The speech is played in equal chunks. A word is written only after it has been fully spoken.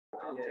No,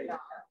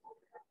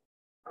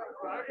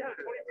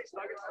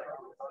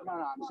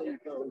 I'm saying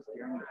those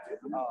during the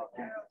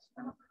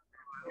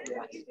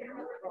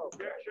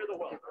share the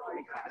wealth.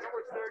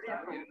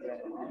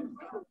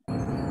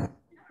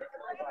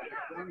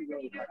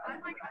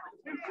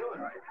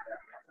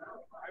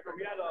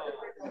 We had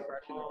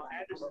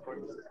Anderson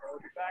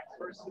back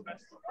first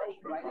semester.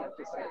 Right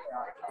after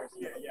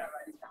yeah,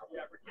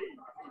 for Key.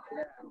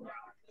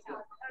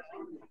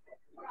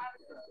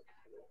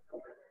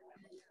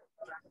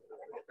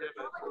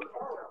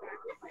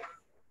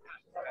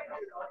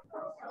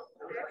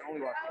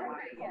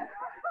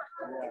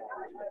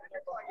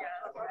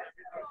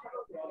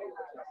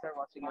 I started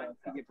watching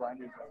Peaky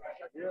Blinders.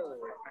 Really?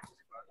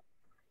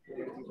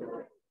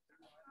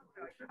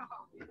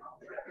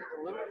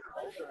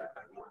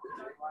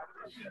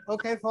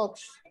 Okay,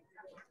 folks.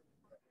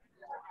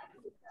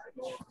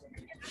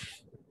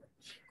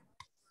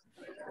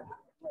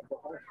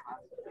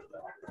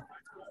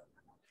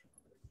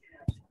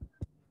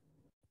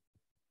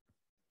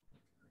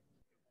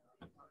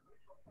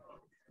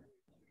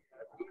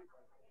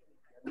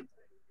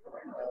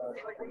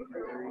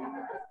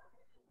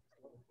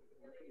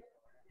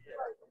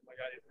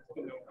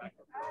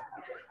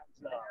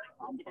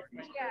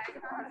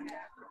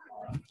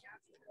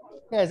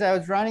 Yes, I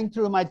was running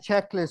through my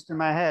checklist in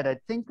my head. I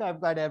think I've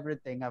got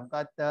everything. I've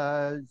got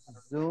the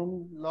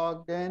Zoom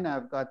logged in.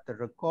 I've got the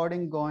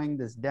recording going.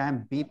 This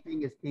damn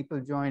beeping is people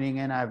joining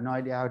in. I have no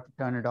idea how to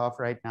turn it off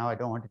right now. I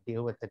don't want to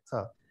deal with it.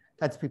 So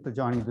that's people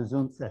joining the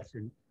Zoom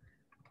session.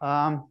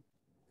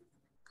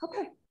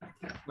 Okay.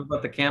 What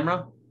about the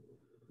camera?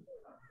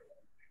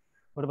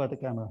 What about the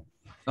camera?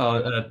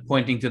 Oh,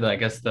 pointing to the, I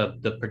guess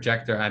the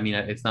projector. I mean,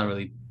 it's not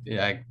really,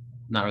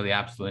 not really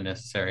absolutely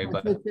necessary,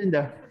 but it's in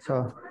there.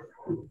 So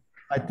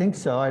I think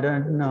so. I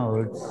don't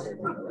know.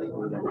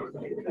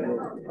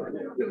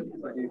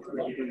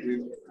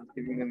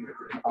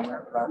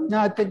 No,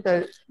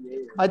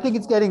 I think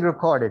it's getting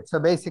recorded. So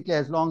basically,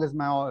 as long as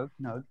my,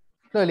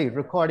 clearly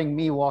recording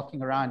me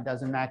walking around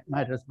doesn't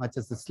matter as much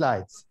as the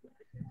slides.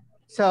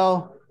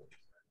 So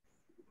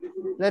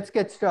let's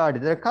get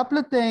started. There are a couple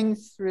of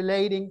things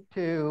relating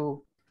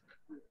to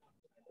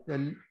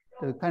the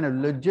kind of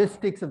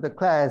logistics of the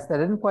class that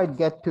I didn't quite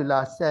get to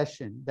last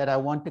session that I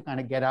want to kind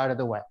of get out of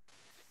the way.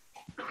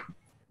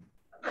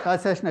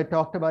 Last session, I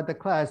talked about the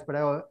class, but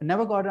I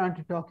never got around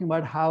to talking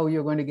about how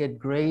you're going to get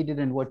graded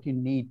and what you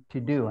need to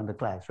do on the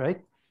class,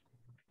 right?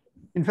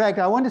 In fact,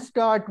 I want to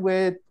start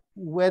with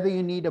whether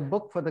you need a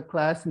book for the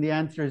class, and the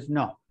answer is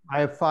no.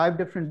 I have 5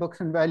 different books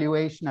on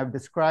valuation. I've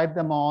described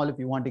them all. If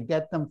you want to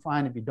get them,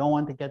 fine. If you don't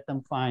want to get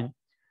them, fine.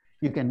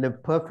 You can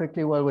live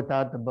perfectly well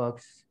without the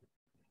books.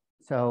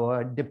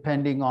 So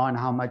depending on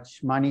how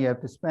much money you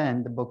have to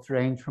spend, the books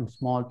range from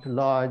small to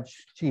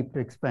large, cheap to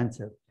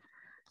expensive.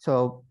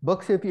 So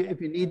books, if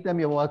you need them,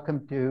 you're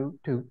welcome to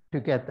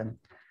get them.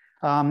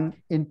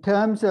 In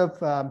terms of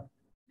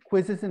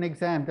quizzes and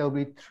exams, there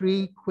will be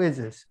 3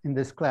 quizzes in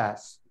this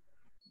class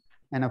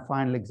and a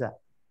final exam.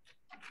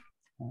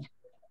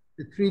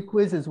 The 3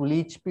 quizzes will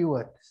each be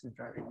what? This is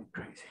driving me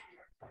crazy.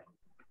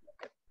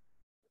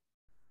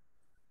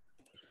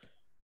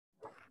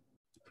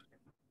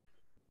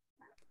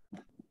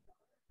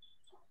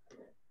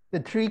 The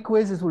 3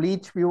 quizzes will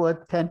each be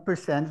worth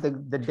 10%.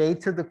 The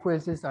dates of the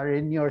quizzes are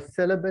in your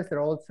syllabus.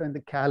 They're also in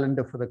the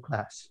calendar for the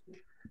class.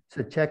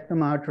 So check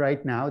them out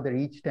right now. They're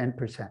each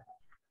 10%.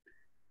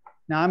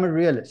 Now, I'm a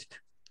realist.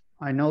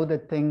 I know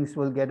that things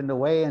will get in the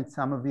way, and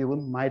some of you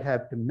might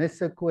have to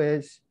miss a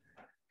quiz.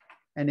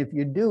 And if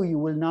you do, you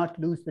will not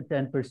lose the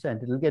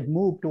 10%. It'll get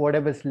moved to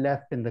whatever's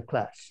left in the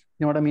class.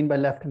 You know what I mean by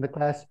left in the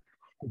class?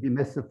 If you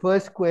miss the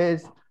first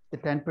quiz, the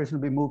 10% will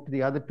be moved to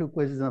the other 2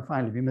 quizzes in the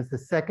final. If you miss the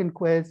second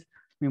quiz,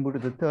 we move to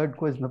the 3rd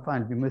quiz in the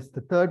final. If you miss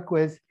the 3rd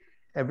quiz,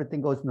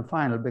 everything goes in the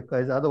final,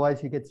 because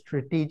otherwise you get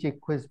strategic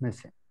quiz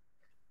missing,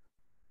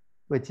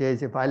 which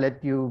is if I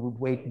let you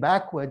wait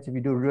backwards, if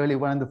you do really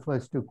well in the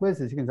first 2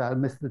 quizzes, you can say, I'll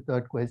miss the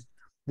 3rd quiz.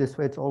 This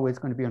way, it's always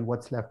going to be on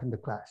what's left in the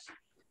class.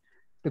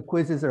 The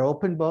quizzes are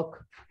open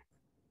book,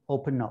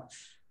 open notes.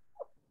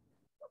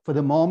 For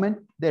the moment,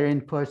 they're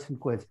in-person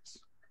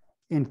quizzes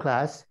in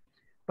class.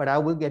 But I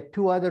will get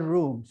 2 other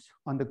rooms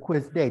on the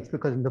quiz dates,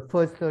 because in the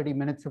first 30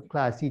 minutes of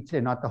class each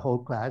day, not the whole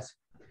class,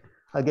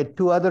 I'll get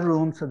 2 other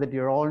rooms so that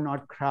you're all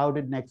not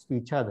crowded next to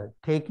each other.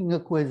 Taking a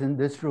quiz in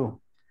this room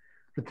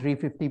for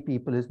 350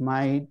 people is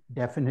my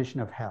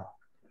definition of hell.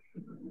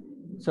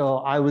 So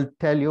I will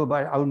tell you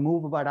about, I will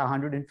move about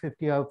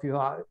 150 of you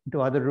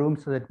to other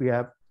rooms so that we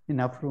have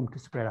enough room to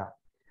spread out.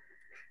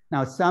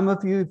 Now, some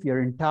of you, if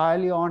you're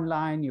entirely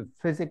online, you're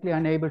physically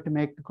unable to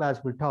make the class,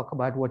 we'll talk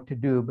about what to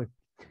do, but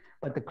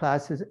the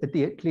classes, at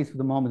least for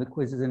the moment, the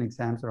quizzes and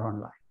exams are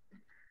online.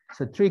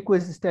 So 3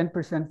 quizzes,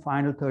 10%,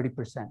 final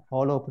 30%,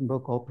 all open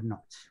book, open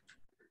notes.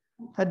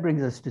 That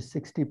brings us to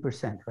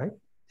 60%, right?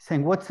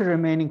 Saying, what's the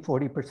remaining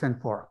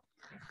 40% for?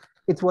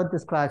 It's what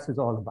this class is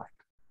all about.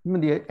 I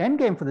mean, the end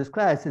game for this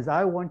class is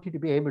I want you to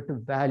be able to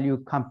value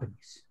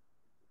companies.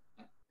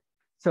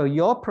 So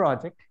your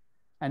project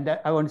and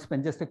that I want to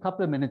spend just a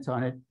couple of minutes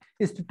on it,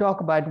 is to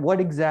talk about what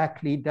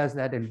exactly does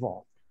that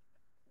involve.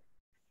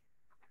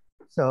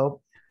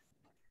 So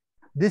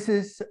this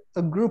is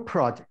a group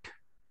project.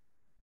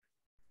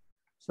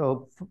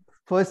 So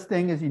first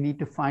thing is you need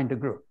to find a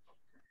group.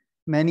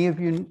 Many of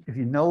you, if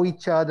you know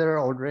each other,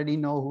 already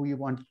know who you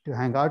want to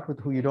hang out with,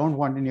 who you don't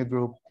want in your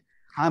group.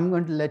 I'm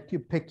going to let you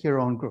pick your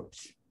own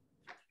groups.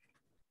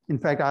 In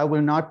fact, I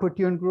will not put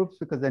you in groups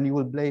because then you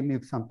will blame me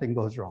if something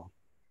goes wrong.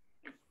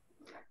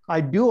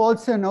 I do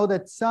also know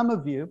that some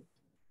of you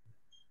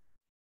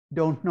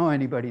don't know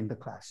anybody in the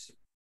class.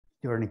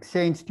 You're an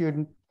exchange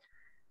student.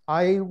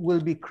 I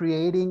will be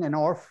creating an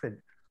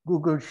orphan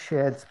Google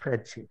shared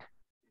spreadsheet.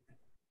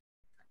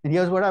 And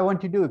here's what I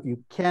want you to do. If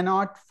you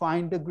cannot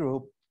find a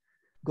group,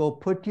 go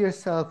put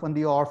yourself on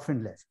the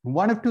orphan list.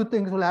 One of two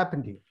things will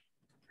happen to you.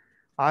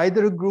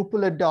 Either a group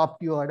will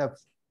adopt you out of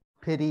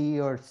pity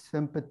or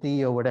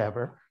sympathy or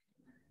whatever,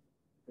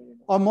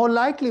 or more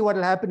likely what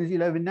will happen is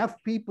you'll have enough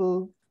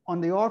people on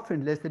the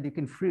orphan list that you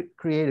can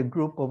create a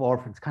group of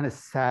orphans. Kind of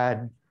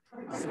sad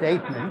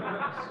statement,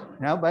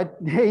 but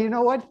you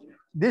know what?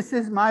 This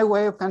is my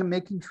way of kind of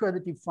making sure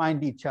that you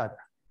find each other.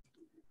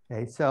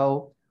 Okay,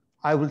 so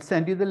I will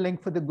send you the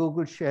link for the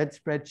Google shared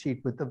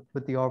spreadsheet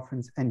with the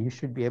orphans, and you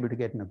should be able to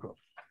get in a group.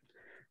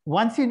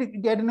 Once you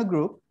get in a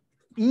group,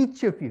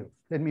 each of you,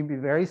 let me be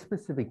very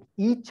specific,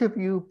 each of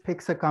you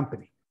picks a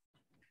company.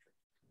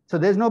 So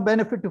there's no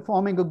benefit to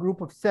forming a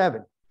group of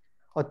 7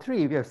 or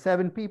 3. If you have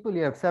 7 people,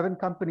 you have 7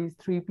 companies,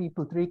 3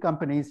 people, 3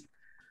 companies.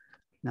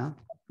 Now,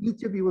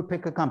 each of you will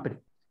pick a company.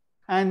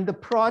 And the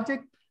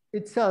project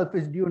itself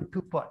is due in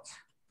 2 parts.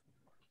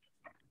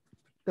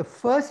 The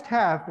first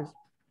half is,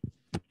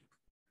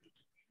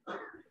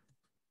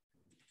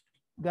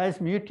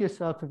 guys, mute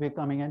yourself if you're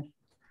coming in.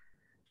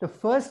 The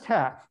first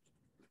half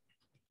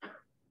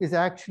is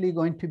actually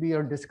going to be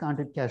your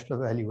discounted cash flow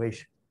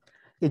valuation.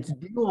 It's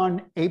due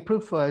on April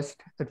 1st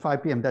at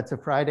 5 p.m. That's a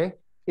Friday.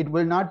 It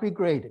will not be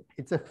graded.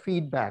 It's a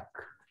feedback.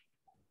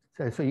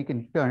 So you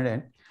can turn it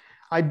in.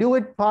 I do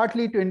it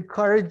partly to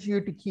encourage you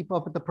to keep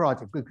up with the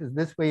project, because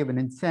this way you have an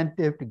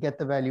incentive to get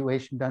the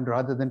valuation done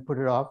rather than put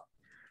it off.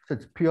 So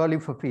it's purely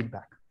for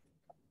feedback.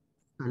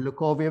 I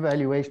look over your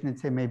valuation and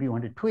say, maybe you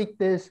want to tweak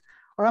this,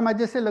 or I might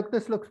just say, look,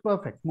 this looks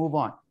perfect, move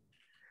on.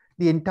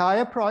 The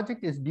entire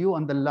project is due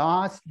on the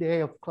last day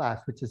of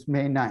class, which is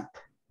May 9th,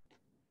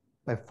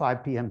 by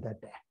 5 p.m.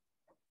 that day.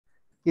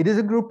 It is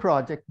a group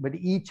project, but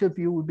each of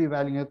you will be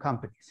valuing your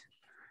companies.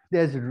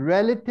 There's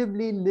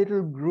relatively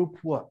little group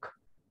work.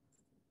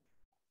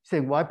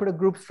 Saying, why put a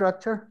group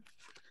structure?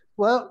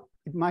 Well,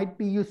 it might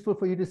be useful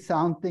for you to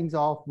sound things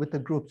off with the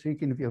group, so you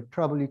can, if you have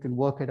trouble, you can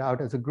work it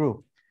out as a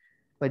group.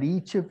 But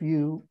each of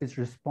you is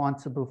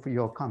responsible for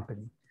your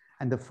company.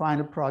 And the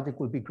final project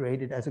will be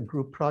graded as a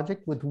group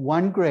project with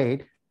 1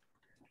 grade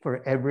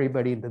for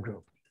everybody in the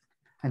group.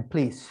 And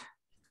please,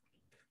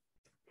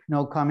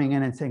 no coming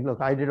in and saying,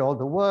 look, I did all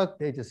the work,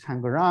 they just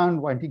hang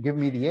around, why don't you give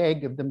me the A,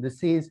 give them the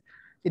C's?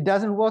 It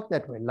doesn't work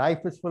that way. Life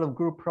is full of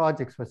group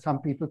projects where some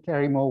people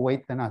carry more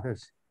weight than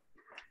others.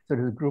 So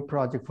there's a group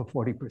project for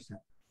 40%.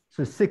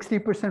 So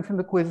 60% from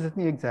the quizzes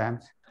and the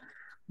exams,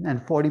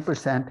 and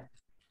 40%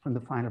 from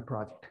the final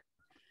project.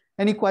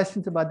 Any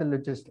questions about the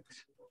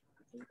logistics?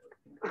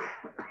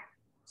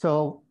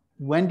 So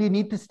when do you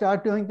need to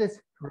start doing this?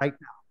 Right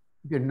now.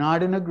 If you're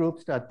not in a group,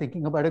 start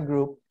thinking about a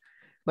group.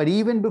 But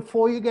even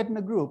before you get in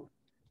a group,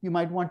 you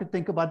might want to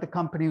think about the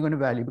company you're going to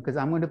value, because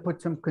I'm going to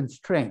put some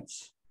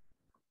constraints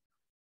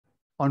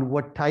on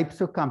what types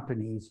of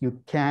companies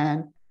you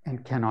can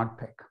and cannot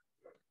pick.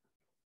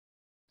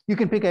 You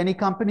can pick any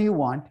company you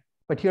want,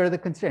 but here are the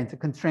constraints. The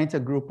constraints are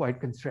group-wide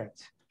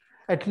constraints.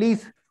 At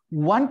least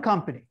one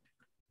company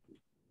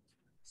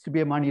is to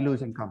be a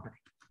money-losing company.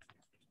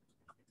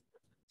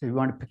 So you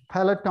want to pick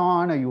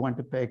Peloton, or you want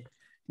to pick,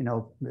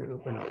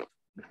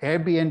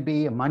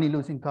 Airbnb, a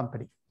money-losing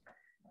company.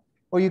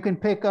 Or you can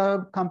pick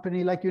a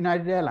company like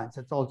United Airlines.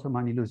 That's also a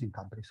money-losing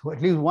company. So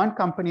at least one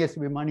company has to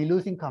be a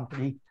money-losing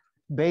company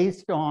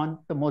based on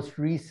the most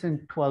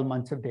recent 12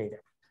 months of data.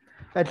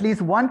 At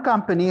least one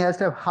company has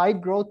to have high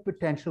growth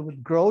potential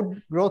with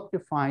growth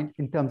defined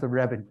in terms of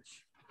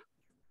revenues.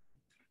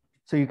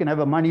 So you can have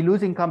a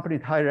money-losing company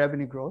with high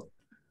revenue growth.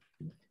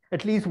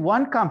 At least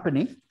one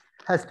company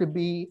has to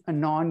be a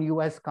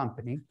non-US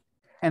company.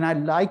 And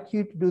I'd like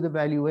you to do the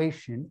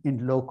valuation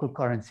in local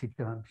currency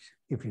terms,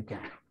 if you can.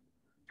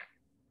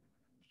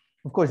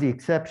 Of course, the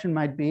exception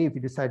might be if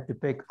you decide to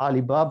pick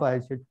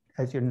Alibaba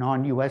as your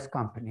non-US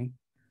company.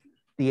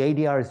 The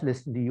ADR is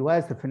listed in the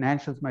US, the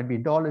financials might be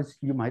in dollars.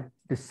 You might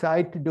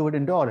decide to do it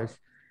in dollars,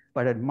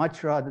 but I'd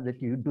much rather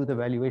that you do the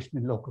valuation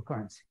in local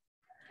currency.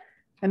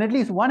 And at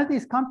least one of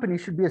these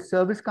companies should be a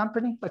service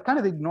company, but kind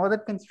of ignore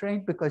that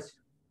constraint because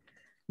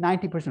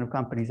 90% of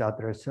companies out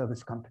there are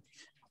service companies.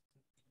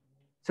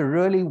 So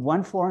really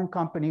one foreign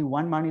company,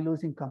 one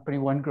money-losing company,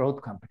 one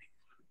growth company.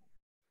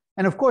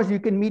 And of course, you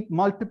can meet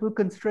multiple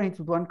constraints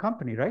with one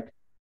company, right?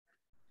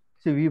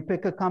 So if you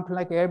pick a company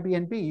like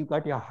Airbnb, you've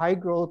got your high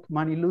growth,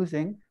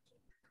 money-losing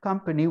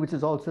company, which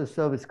is also a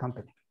service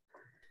company.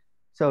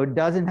 So it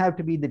doesn't have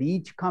to be that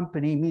each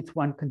company meets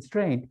one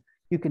constraint.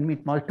 You can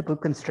meet multiple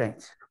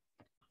constraints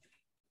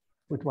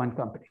with one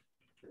company.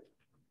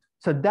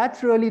 So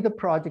that's really the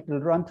project.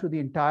 It'll run through the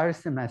entire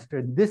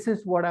semester. This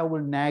is what I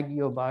will nag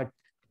you about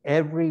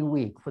every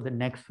week for the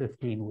next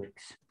 15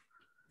 weeks.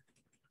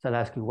 So I'll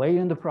ask you, where are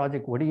you in the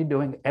project? What are you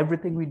doing?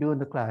 Everything we do in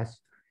the class,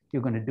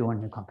 you're going to do in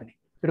your company.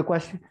 Is there a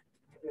question?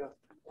 Yeah.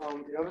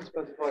 You haven't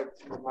specified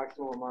the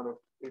maximum amount of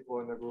people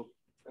in the group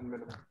and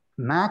minimum.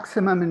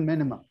 Maximum and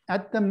minimum.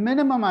 At the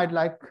minimum, I'd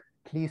like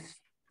at least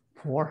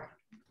 4.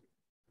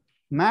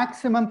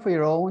 Maximum for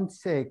your own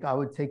sake, I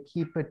would say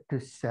keep it to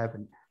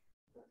 7.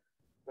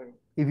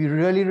 If you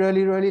really,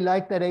 really, really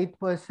like that 8th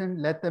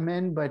person, let them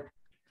in, but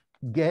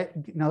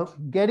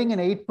getting an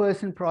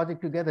 8-person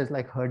project together is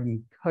like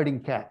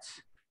herding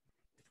cats,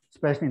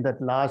 especially in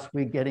that last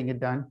week getting it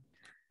done.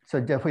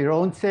 So for your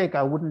own sake,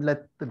 I wouldn't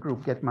let the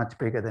group get much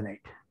bigger than 8.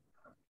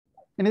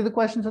 Any other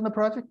questions on the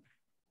project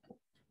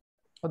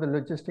or the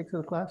logistics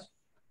of the class?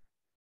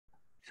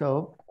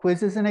 So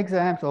quizzes and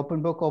exams,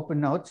 open book, open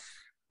notes.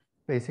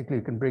 Basically,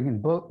 you can bring in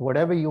book,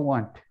 whatever you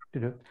want to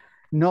do.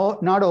 No,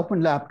 not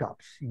open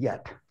laptops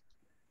yet,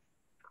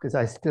 because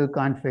I still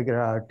can't figure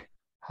out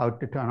how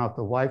to turn off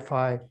the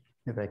Wi-Fi.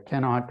 If I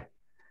cannot,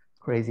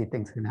 crazy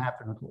things can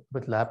happen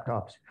with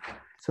laptops.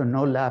 So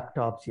no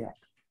laptops yet.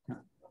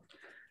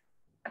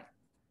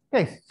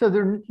 Okay, so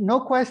there are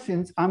no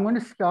questions. I'm going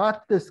to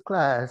start this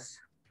class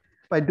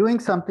by doing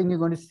something you're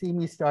going to see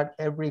me start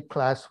every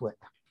class with.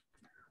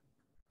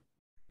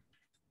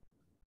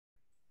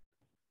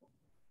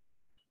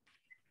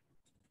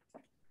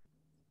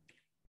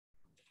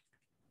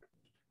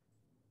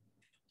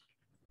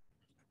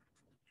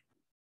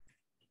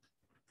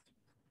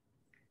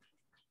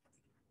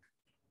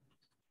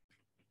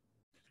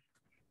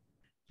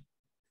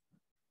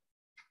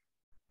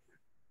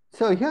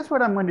 So here's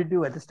what I'm going to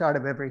do at the start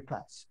of every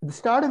class. At the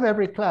start of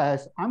every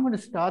class, I'm going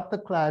to start the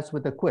class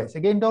with a quiz.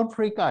 Again, don't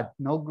freak out.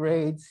 No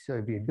grades. So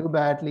if you do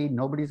badly,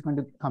 nobody's going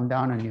to come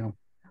down on you.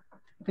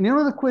 And you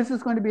know what the quiz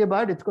is going to be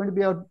about? It's going to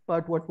be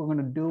about what we're going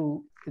to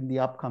do in the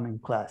upcoming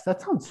class.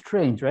 That sounds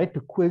strange, right? To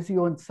quiz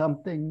you on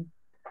something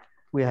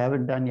we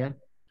haven't done yet.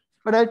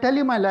 But I'll tell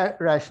you my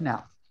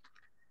rationale.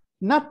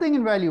 Nothing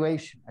in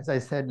valuation, as I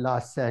said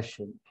last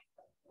session,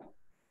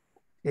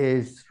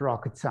 is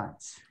rocket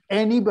science.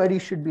 Anybody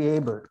should be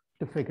able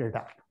to figure it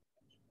out.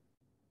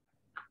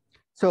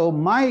 So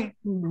my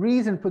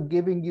reason for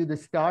giving you the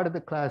start of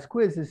the class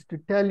quiz is to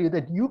tell you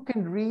that you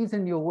can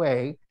reason your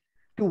way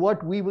to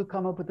what we will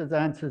come up with as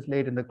answers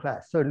later in the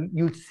class. So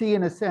you see,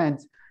 in a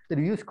sense, that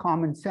if you use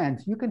common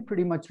sense, you can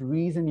pretty much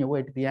reason your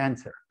way to the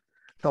answer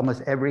to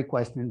almost every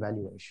question in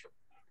valuation.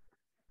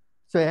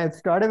 So at the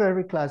start of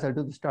every class, I'll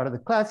do the start of the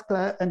class,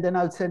 and then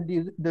I'll send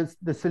you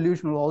the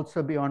solution will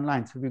also be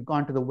online. So if you've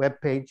gone to the web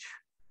page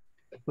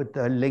with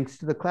the links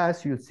to the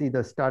class, you'll see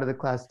the start of the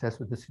class test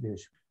with the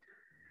solution.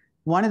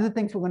 One of the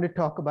things we're going to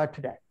talk about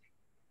today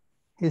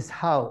is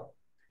how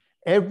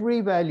every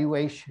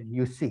valuation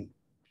you see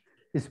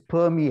is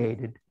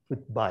permeated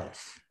with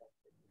bias.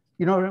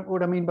 You know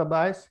what I mean by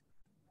bias?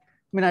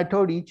 I mean, I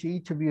told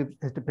each of you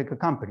has to pick a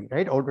company,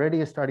 right? Already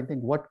you're starting to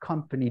think, what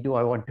company do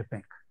I want to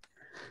pick?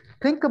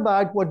 Think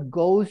about what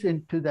goes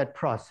into that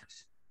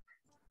process.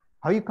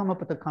 How you come up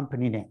with a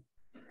company name.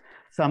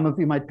 Some of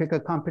you might pick a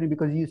company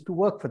because you used to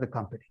work for the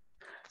company.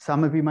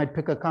 Some of you might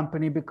pick a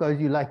company because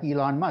you like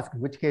Elon Musk,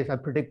 in which case I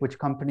predict which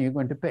company you're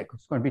going to pick.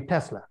 It's going to be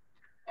Tesla.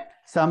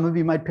 Some of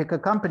you might pick a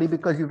company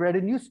because you read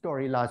a news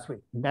story last week,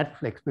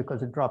 Netflix,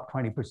 because it dropped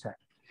 20%.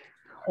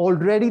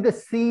 Already the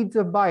seeds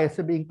of bias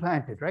are being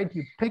planted, right?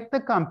 You pick the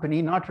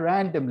company, not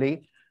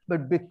randomly,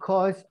 but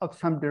because of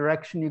some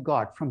direction you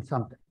got from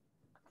something.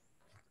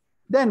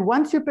 Then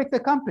once you pick the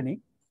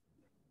company,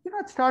 you're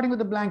not starting with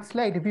a blank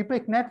slate. If you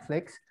pick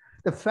Netflix,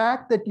 the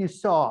fact that you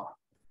saw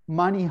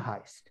Money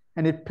Heist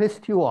and it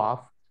pissed you off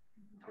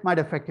might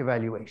affect your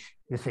valuation.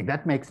 You say,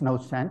 that makes no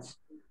sense.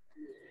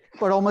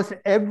 But almost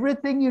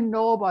everything you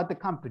know about the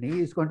company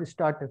is going to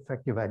start to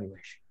affect your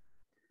valuation.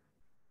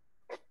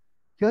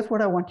 Here's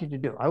what I want you to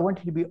do. I want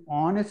you to be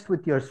honest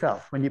with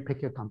yourself when you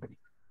pick your company.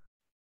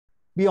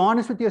 Be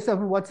honest with yourself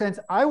in what sense?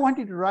 I want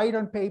you to write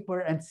on paper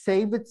and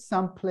save it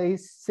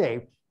someplace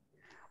safe.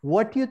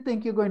 What do you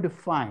think you're going to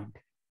find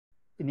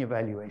in your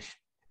valuation?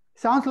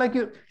 Sounds like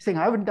you're saying,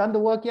 I haven't done the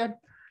work yet.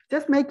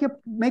 Just make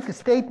a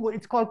state.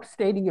 It's called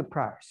stating your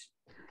priors.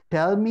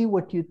 Tell me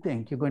what you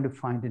think you're going to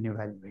find in your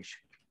valuation.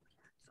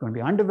 It's going to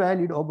be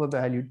undervalued,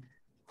 overvalued.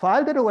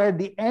 File that away at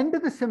the end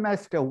of the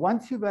semester.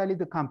 Once you value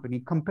the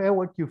company, compare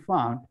what you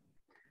found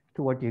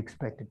to what you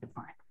expected to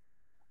find.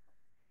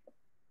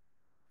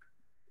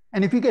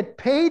 And if you get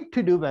paid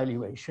to do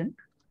valuation,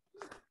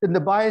 then the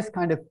bias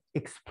kind of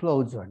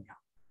explodes on you.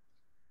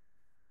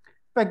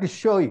 In fact, to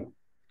show you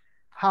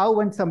how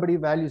when somebody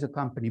values a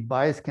company,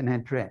 bias can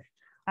enter in.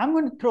 I'm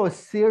going to throw a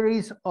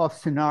series of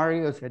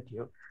scenarios at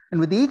you. And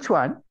with each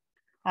one,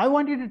 I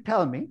want you to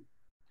tell me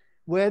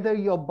whether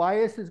your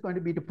bias is going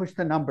to be to push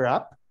the number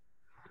up,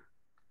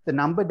 the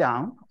number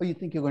down, or you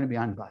think you're going to be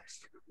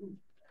unbiased.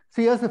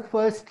 So here's the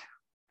first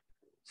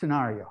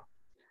scenario.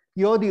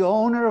 You're the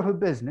owner of a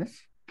business.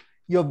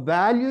 You're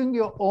valuing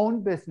your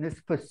own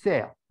business for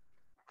sale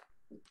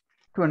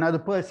to another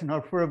person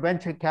or for a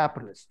venture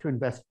capitalist to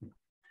invest in.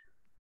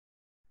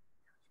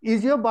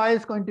 Is your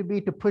bias going to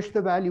be to push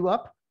the value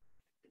up,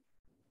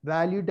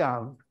 value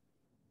down,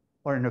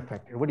 or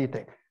unaffected? What do you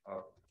think?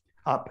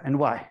 Up. And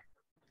why?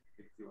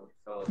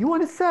 You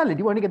want to sell it.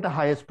 You want to get the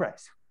highest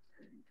price.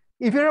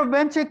 If you're a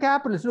venture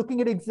capitalist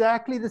looking at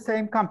exactly the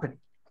same company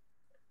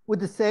with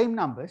the same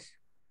numbers,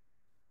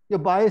 your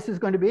bias is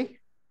going to be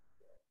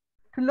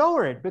to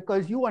lower it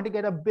because you want to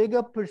get a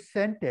bigger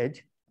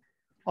percentage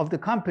of the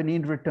company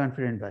in return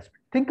for your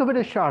investment. Think of it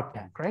as Shark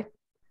Tank, right?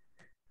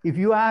 If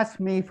you ask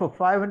me for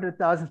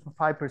 500,000 for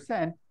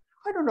 5%,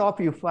 I don't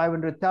offer you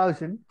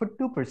 500,000 for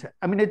 2%.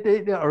 I mean,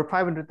 or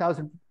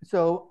 500,000.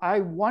 So I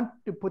want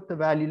to put the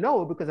value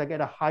lower because I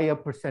get a higher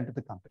percent of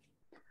the company.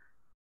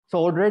 So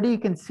already you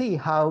can see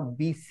how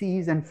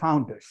VCs and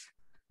founders,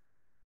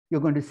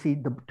 you're going to see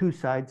the two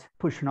sides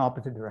push in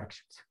opposite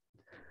directions.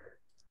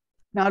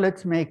 Now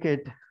let's make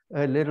it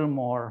a little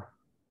more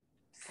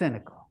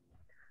cynical.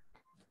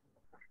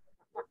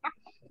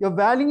 You're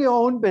valuing your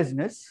own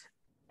business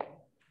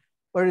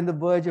or in the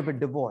verge of a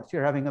divorce.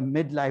 You're having a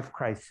midlife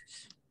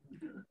crisis.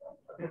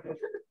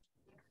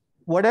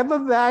 Whatever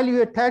value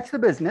you attach to the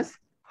business,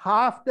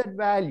 half that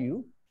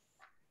value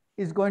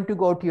is going to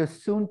go to your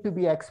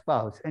soon-to-be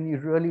ex-spouse, and you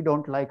really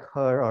don't like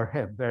her or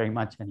him very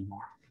much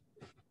anymore.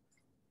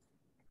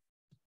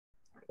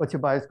 What's your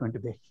bias going to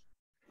be?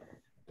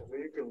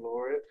 You can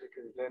lower it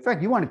because then. In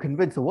fact, you want to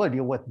convince the world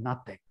you're worth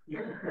nothing.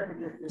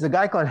 There's a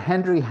guy called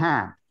Henry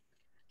Ham.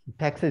 In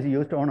Texas, he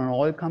used to own an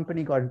oil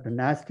company, got into a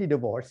nasty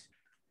divorce.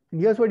 And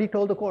here's what he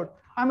told the court.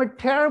 I'm a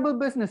terrible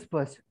business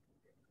person.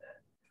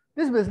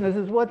 This business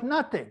is worth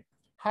nothing.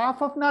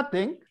 Half of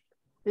nothing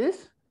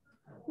is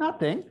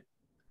nothing.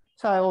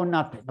 So I own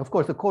nothing. Of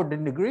course, the court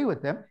didn't agree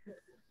with him.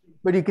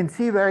 But you can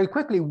see very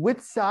quickly which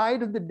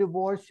side of the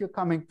divorce you're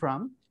coming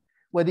from,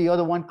 whether you're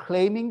the one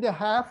claiming the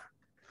half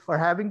or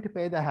having to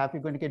pay the half,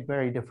 you're going to get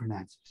very different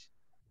answers.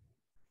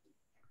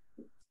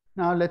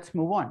 Now let's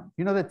move on.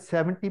 You know that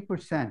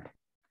 70%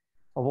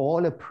 of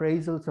all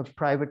appraisals of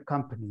private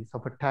companies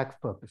are for tax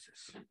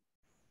purposes.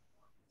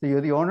 So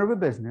you're the owner of a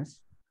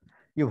business.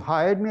 You've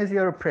hired me as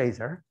your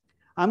appraiser.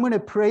 I'm going to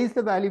appraise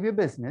the value of your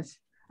business.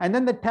 And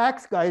then the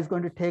tax guy is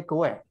going to take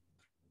away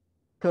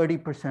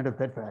 30% of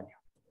that value.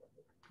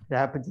 It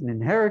happens in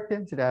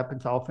inheritance. It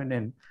happens often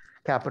in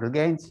capital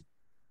gains.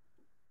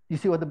 You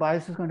see what the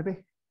bias is going to be?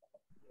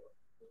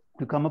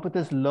 To come up with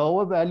as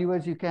low a value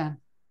as you can,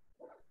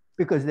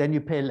 because then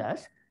you pay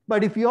less.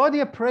 But if you're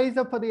the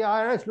appraiser for the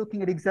IRS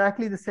looking at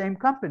exactly the same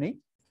company,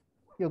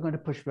 you're going to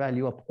push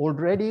value up.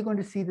 Already you're going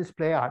to see this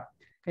play out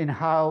in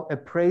how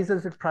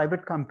appraisers at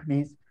private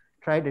companies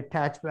try to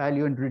attach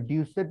value and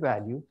reduce that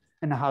value,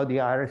 and how the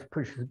IRS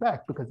pushes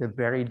back because they're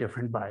very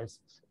different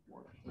biases.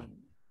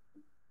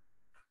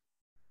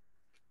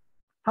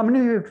 How many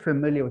of you are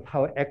familiar with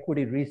how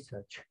equity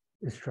research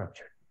is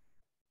structured?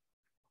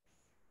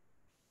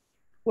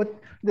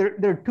 There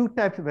are two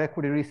types of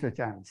equity research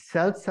analysts,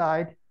 sell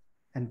side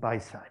and buy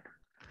side.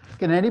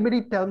 Can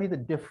anybody tell me the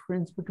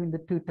difference between the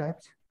two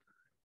types?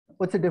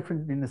 What's the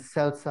difference between the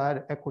sell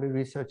side equity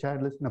research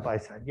analyst and the buy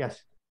side?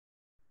 Yes.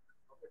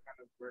 They kind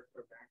of work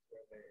for banks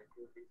where they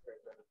do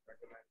research and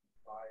recommend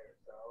buy or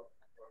sell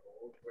or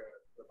hold,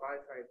 where the buy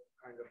side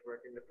kind of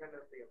work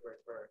independently and work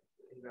for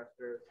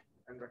investors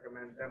and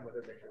recommend them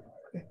whether they should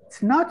buy.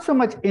 It's not so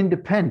much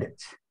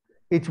independence.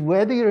 It's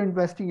whether you're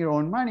investing your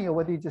own money or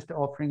whether you're just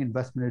offering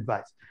investment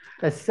advice.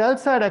 A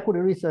sell-side equity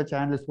research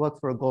analyst works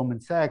for a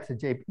Goldman Sachs, a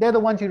JP. They're the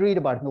ones you read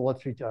about in the Wall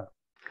Street Journal.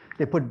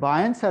 They put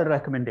buy and sell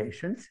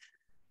recommendations,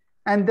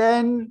 and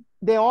then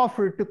they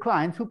offer it to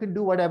clients who can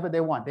do whatever they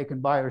want. They can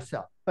buy or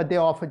sell, but they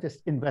offer just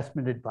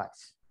investment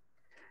advice.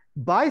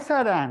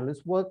 Buy-side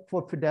analysts work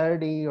for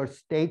Fidelity or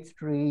State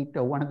Street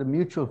or one of the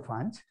mutual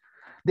funds.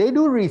 They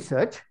do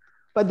research,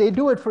 but they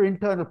do it for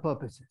internal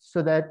purposes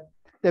so that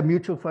the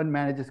mutual fund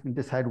managers can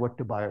decide what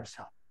to buy or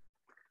sell.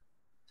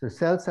 So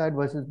sell side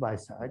versus buy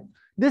side.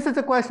 This is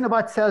a question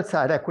about sell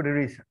side equity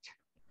research.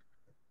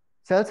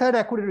 Sell side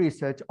equity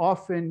research,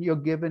 often you're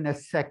given a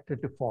sector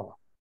to follow.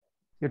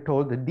 You're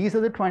told that these are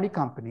the 20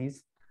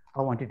 companies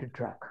I want you to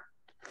track.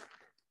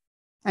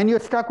 And you're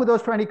stuck with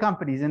those 20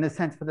 companies in a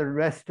sense for the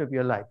rest of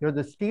your life. You're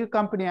the steel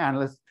company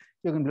analyst,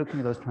 you're going to be looking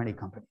at those 20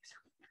 companies.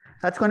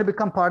 That's going to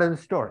become part of the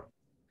story.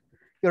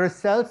 You're a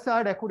sell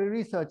side equity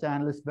research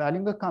analyst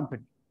valuing a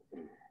company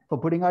for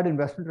putting out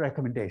investment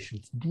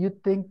recommendations. Do you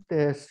think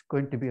there's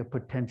going to be a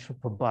potential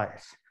for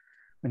bias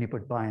when you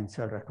put buy and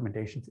sell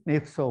recommendations? And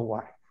if so,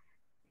 why?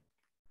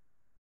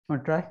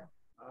 Want to try?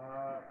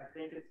 I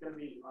think it's going to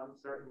be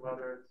uncertain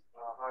whether it's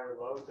high or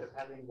low,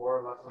 depending more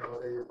or less on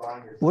whether you're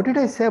buying or selling. What did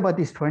I say about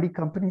these 20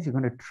 companies? You're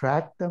going to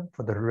track them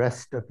for the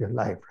rest of your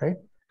life, right?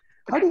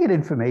 How do you get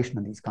information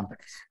on these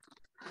companies?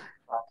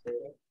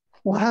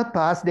 Well,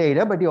 past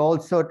data, but you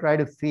also try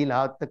to feel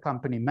out the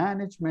company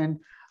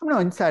management. I know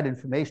inside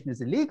information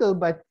is illegal,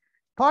 but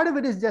part of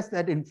it is just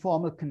that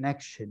informal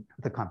connection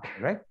with the company,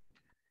 right?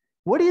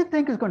 What do you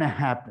think is going to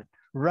happen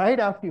right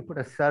after you put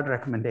a sell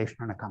recommendation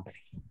on a company.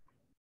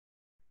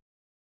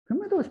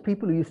 Remember those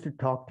people who used to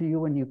talk to you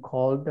when you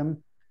called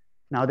them?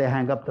 Now they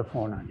hang up the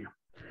phone on you.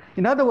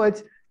 In other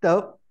words,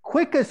 the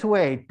quickest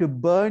way to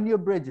burn your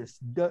bridges,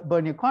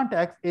 burn your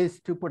contacts, is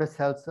to put a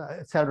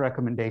sell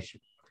recommendation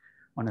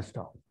on a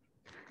stock.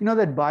 You know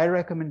that buy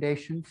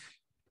recommendations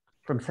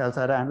from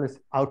sell-side analysts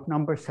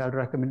outnumber sell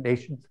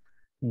recommendations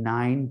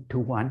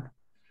 9-1.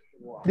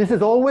 Wow. This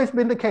has always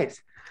been the case.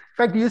 In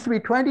fact, it used to be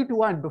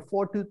 20-1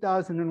 before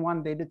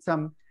 2001. They did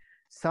some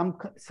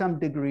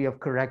degree of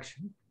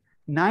correction.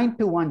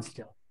 9-1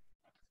 still.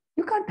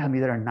 You can't tell me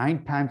there are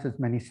 9 times as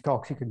many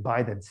stocks you can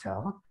buy than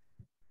sell.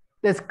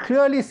 There's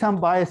clearly some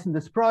bias in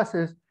this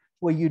process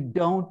where you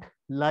don't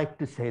like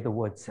to say the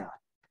word sell.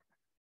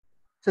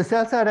 So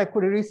sell-side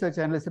equity research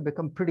analysts have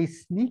become pretty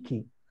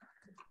sneaky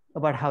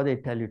about how they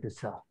tell you to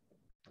sell.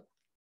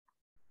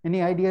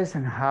 Any ideas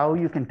on how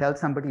you can tell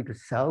somebody to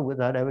sell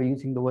without ever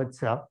using the word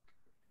sell?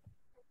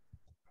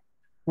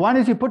 One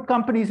is you put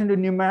companies into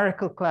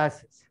numerical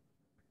classes.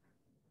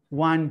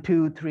 1,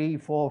 2, 3,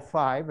 4,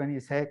 5, and you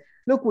say,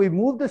 look, we've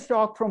moved the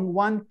stock from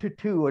 1 to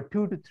 2 or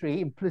 2 to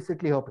 3,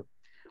 implicitly hoping.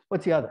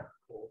 What's the other?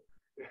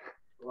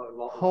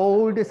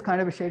 Hold is kind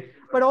of a shape,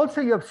 but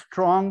also you have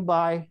strong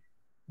buy,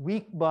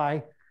 weak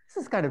buy.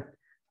 This is kind of,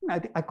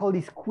 I call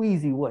these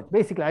squeezy words.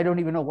 Basically, I don't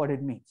even know what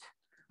it means.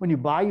 When you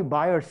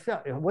buy or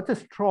sell. What's a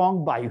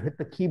strong buy? You hit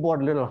the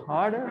keyboard a little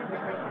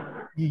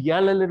harder? You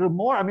yell a little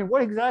more? I mean,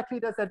 what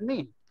exactly does that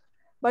mean?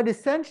 But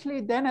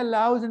essentially then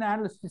allows an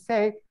analyst to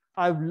say,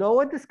 I've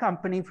lowered this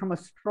company from a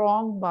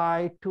strong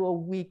buy to a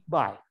weak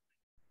buy.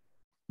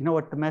 You know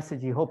what the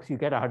message he hopes you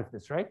get out of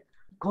this, right?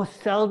 Go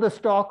sell the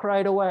stock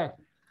right away.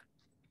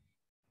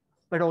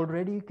 But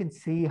already you can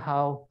see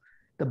how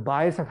the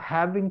bias of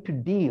having to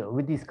deal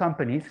with these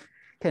companies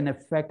can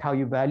affect how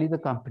you value the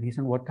companies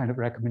and what kind of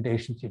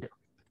recommendations you do.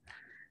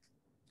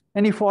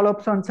 Any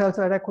follow-ups on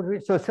sell-side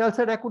equity? So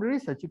sell-side equity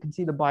research, you can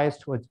see the bias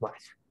towards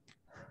bias.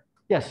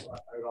 Yes?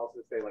 I would also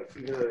say, like,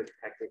 even though they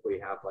technically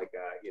have like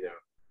a, you know,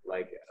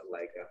 like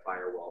a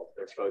firewall,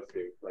 they're supposed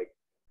to, like,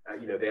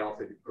 you know, they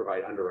also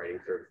provide underwriting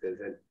services.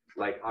 And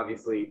like,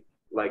 obviously,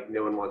 like,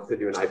 no one wants to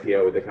do an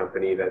IPO with a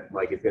company that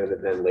like is going to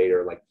then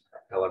later like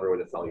tell everyone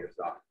to sell your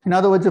stock. In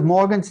other words, if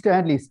Morgan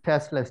Stanley's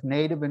Tesla's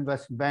native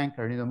investment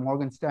banker is a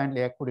Morgan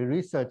Stanley equity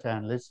research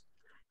analyst,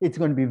 it's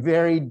going to be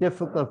very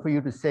difficult for you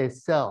to say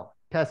sell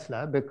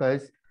Tesla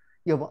because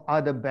you have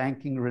other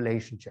banking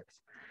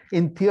relationships.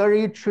 In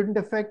theory, it shouldn't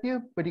affect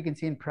you, but you can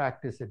see in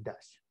practice it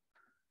does.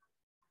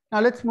 Now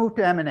let's move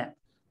to M&A.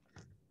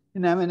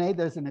 In M&A,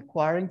 there's an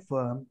acquiring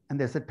firm and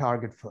there's a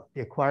target firm.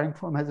 The acquiring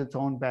firm has its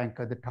own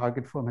banker. The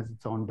target firm has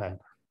its own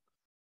banker.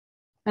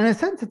 And in a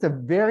sense, it's a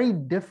very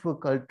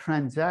difficult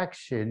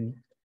transaction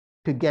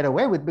to get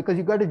away with because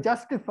you've got to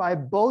justify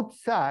both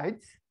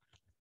sides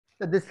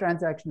that this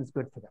transaction is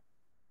good for them.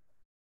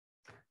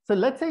 So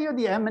let's say you're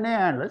the M&A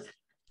analyst.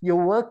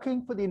 You're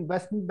working for the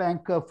investment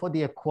banker for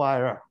the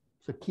acquirer.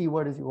 So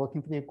keyword is you're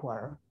working for the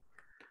acquirer.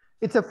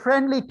 It's a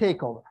friendly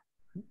takeover.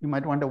 You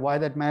might wonder why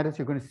that matters.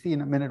 You're going to see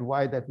in a minute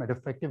why that might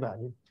affect your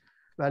value,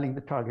 valuing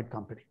the target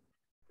company.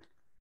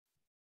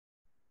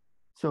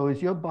 So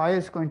is your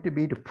bias going to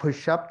be to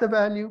push up the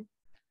value,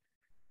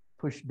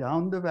 push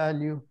down the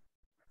value,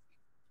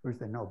 or is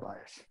there no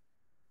bias?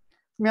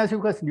 Let me ask you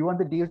a question. Do you want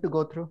the deal to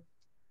go through?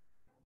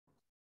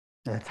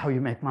 That's how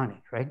you make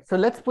money, right? So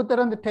let's put that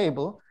on the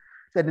table,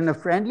 that in a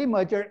friendly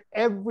merger,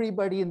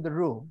 everybody in the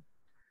room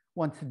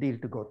wants the deal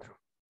to go through.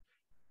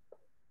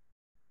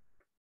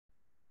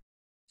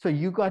 So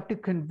you got to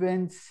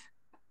convince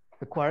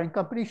acquiring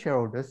company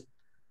shareholders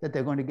that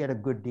they're going to get a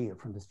good deal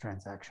from this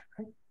transaction,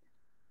 right?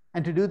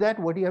 And to do that,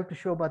 what do you have to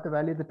show about the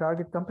value of the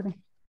target company?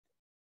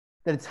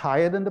 That it's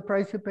higher than the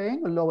price you're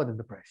paying or lower than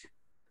the price?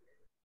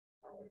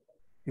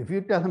 If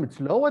you tell them it's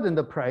lower than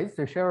the price,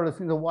 the shareholders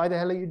think, why the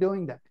hell are you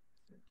doing that?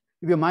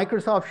 If you're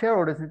Microsoft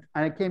shareholders and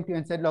I came to you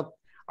and said, look,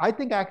 I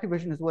think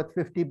Activision is worth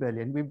 50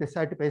 billion. We've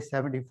decided to pay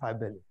 75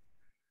 billion.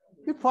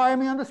 You'd fire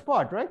me on the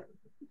spot, right?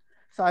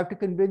 So I have to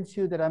convince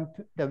you that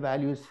the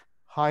value is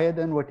higher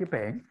than what you're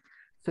paying.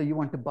 So you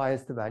want to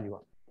bias the value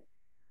up.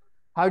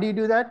 How do you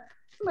do that?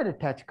 You might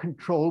attach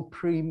control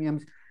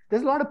premiums.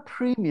 There's a lot of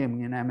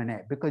premium in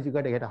M&A because you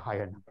got to get a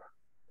higher number.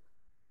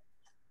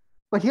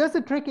 But here's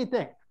the tricky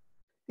thing.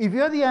 If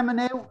you're the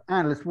M&A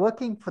analyst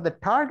working for the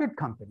target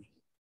company,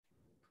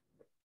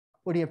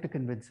 what do you have to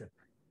convince them?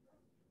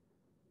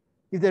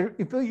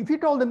 If you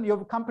told them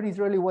your company is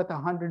really worth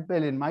 100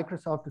 billion,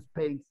 Microsoft is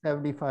paying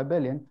 75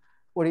 billion,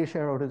 what are your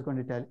shareholders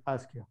going to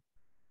ask you?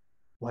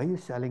 Why are you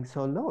selling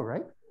so low,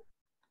 right?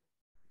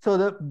 So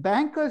the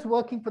bankers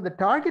working for the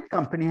target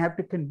company have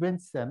to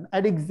convince them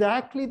at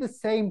exactly the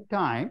same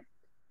time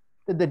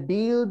that the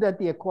deal that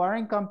the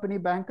acquiring company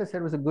banker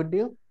said was a good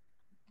deal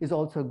is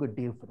also a good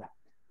deal for them.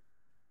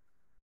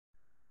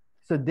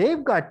 So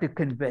they've got to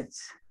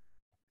convince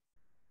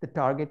the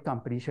target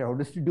company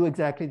shareholders to do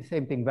exactly the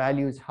same thing.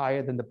 Value is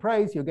higher than the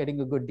price, you're getting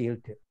a good deal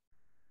too.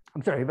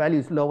 I'm sorry, value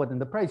is lower than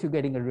the price, you're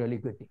getting a really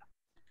good deal.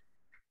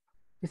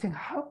 You're saying,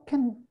 how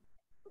can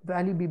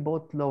value be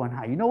both low and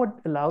high. You know what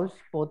allows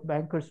both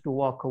bankers to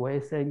walk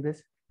away saying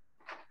this?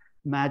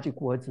 Magic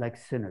words like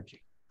synergy.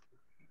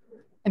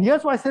 And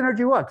here's why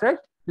synergy works, right?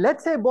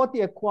 Let's say both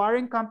the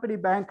acquiring company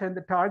banker and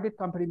the target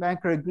company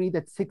banker agree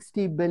that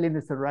 60 billion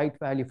is the right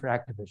value for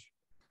Activision.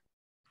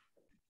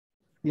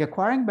 The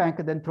acquiring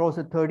banker then throws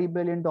a $30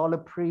 billion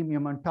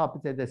premium on top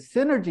and says there's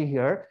synergy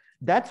here.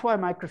 That's why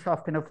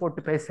Microsoft can afford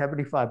to pay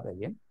 75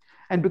 billion.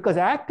 And because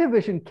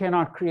Activision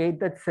cannot create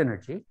that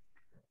synergy,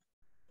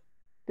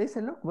 they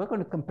say, look, we're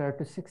going to compare it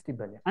to 60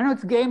 billion. I know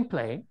it's game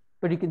playing,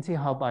 but you can see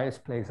how bias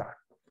plays out.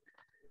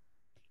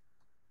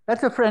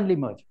 That's a friendly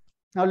merger.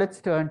 Now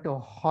let's turn to a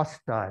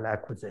hostile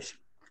acquisition.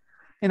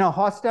 In a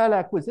hostile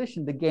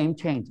acquisition, the game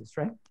changes,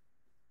 right?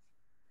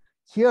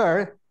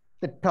 Here,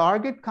 the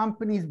target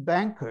company's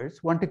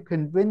bankers want to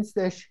convince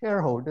their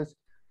shareholders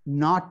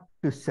not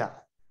to sell.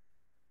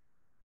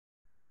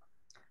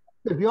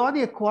 If you're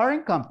the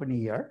acquiring company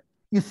here,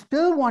 you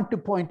still want to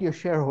point to your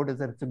shareholders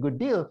that it's a good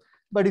deal.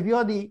 But if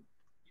you're the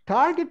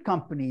target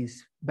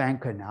company's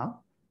banker now,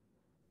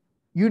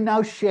 you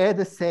now share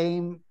the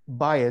same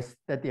bias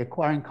that the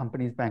acquiring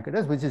company's banker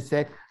does, which is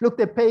say, look,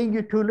 they're paying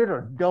you too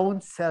little.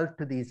 Don't sell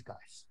to these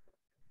guys.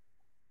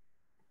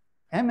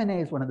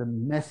 M&A is one of the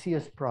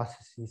messiest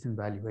processes in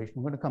valuation.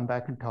 We're going to come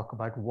back and talk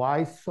about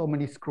why so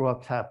many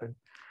screw-ups happen.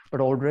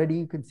 But already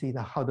you can see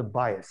how the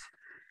bias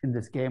in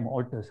this game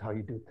alters how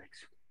you do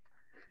things.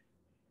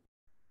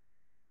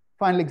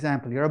 Final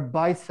example, you're a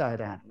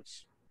buy-side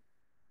analyst.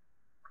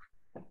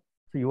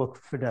 So you work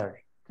for Fidelity.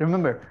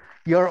 Remember,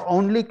 your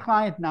only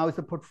client now is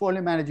the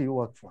portfolio manager you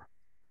work for.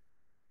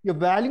 You're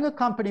valuing a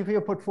company for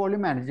your portfolio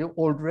manager who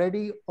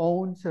already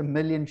owns 1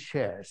 million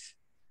shares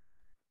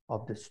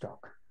of the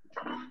stock.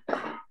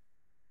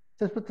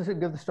 Just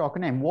give the stock a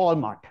name,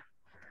 Walmart.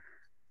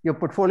 Your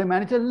portfolio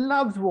manager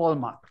loves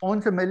Walmart,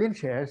 owns 1 million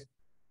shares.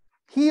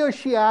 He or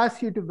she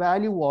asks you to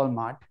value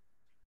Walmart,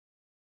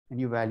 and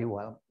you value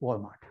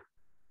Walmart.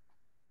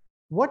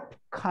 What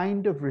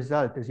kind of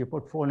result is your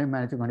portfolio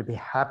manager going to be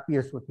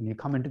happiest with when you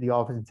come into the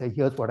office and say,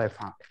 here's what I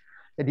found?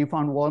 That you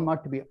found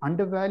Walmart to be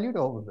undervalued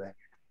or overvalued?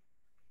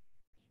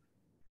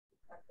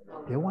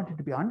 They want it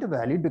to be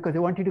undervalued because they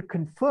want you to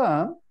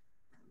confirm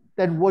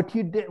that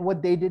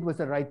what they did was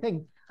the right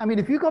thing. I mean,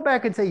 if you go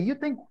back and say, you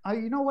think,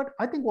 you know what?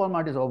 I think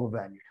Walmart is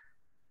overvalued.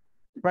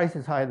 The price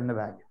is higher than the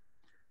value.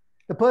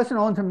 The person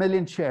owns 1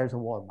 million shares of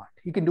Walmart.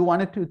 He can do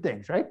one of two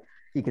things, right?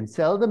 He can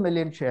sell the 1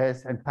 million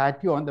shares and pat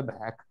you on the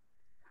back,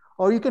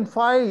 or you can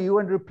fire you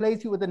and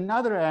replace you with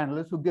another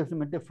analyst who gives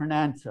him a different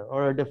answer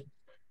or a different,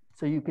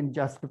 so you can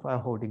justify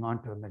holding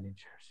on to 1 million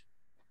shares.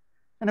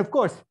 And of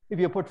course, if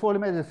your portfolio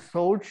manager is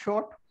sold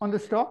short on the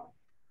stock,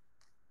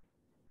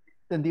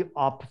 then the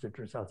opposite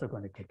results are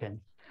going to kick in.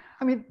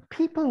 I mean,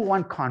 people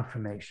want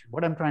confirmation.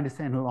 What I'm trying to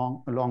say in a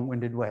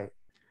long-winded way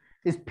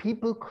is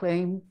people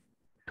claim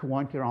to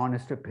want your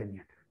honest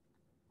opinion.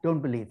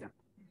 Don't believe them.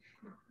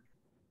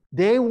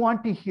 They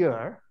want to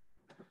hear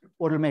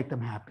what will make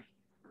them happy.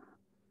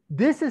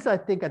 This is, I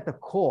think, at the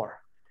core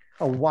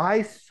of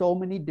why so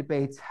many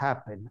debates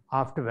happen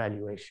after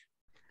valuation.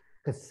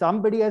 Because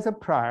somebody has a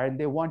prior and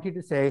they want you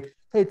to say,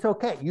 hey, it's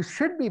okay, you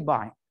should be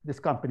buying this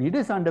company. It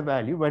is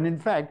undervalued, when in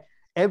fact,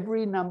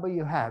 every number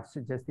you have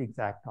suggests the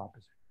exact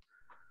opposite.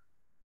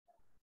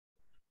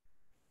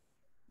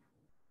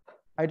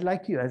 I'd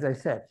like you, as I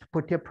said, to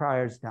put your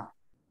priors down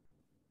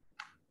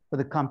for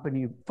the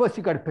company. First,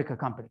 you got to pick a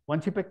company.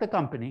 Once you pick the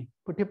company,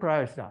 put your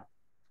priors down,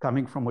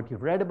 coming from what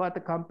you've read about the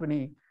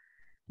company,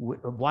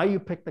 why you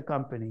picked the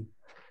company,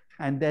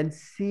 and then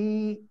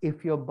see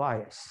if your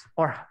bias,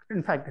 or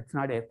in fact, it's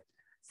not if,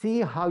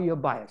 see how your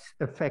bias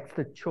affects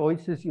the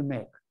choices you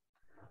make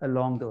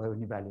along the way when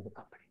you value the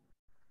company.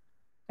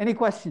 Any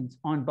questions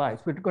on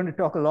bias? We're going to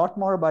talk a lot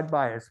more about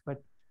bias,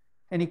 but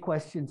any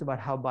questions about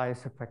how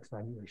bias affects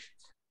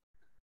valuations?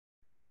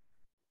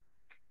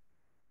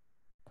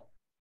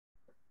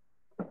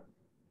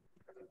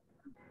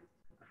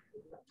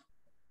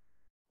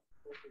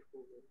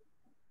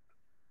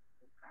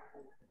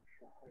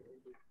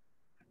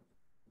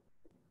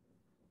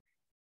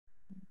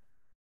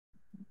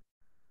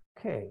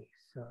 Okay,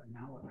 so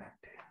now we're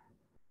back to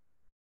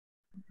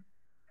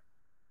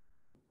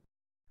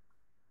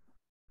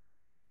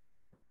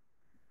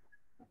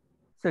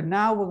So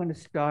now we're going to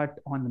start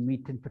on the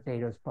meat and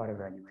potatoes part of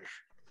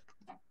valuation.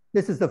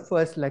 This is the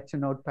first lecture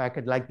note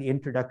packet, like the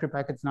introductory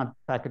packet. It's not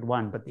packet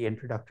 1, but the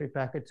introductory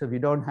packet. So if you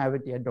don't have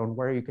it yet, don't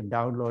worry, you can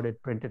download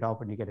it, print it off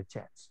when you get a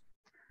chance.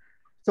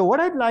 So what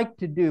I'd like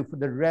to do for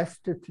the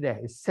rest of today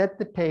is set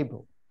the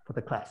table for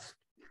the class.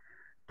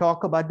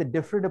 Talk about the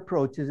different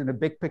approaches in a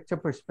big picture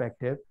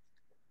perspective,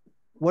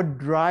 what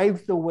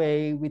drives the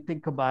way we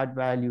think about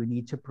value in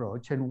each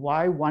approach, and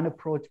why one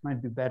approach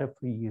might be better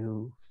for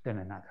you than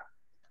another.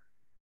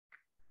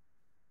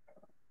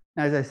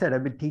 Now, as I said,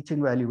 I've been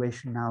teaching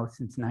valuation now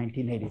since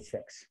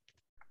 1986.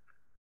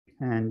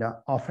 And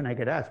often I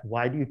get asked,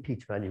 why do you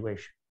teach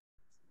valuation?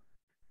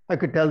 I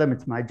could tell them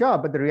it's my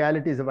job, but the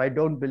reality is if I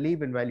don't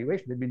believe in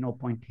valuation, there'd be no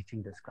point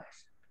teaching this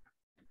class.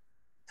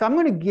 So I'm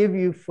going to give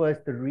you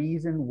first the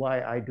reason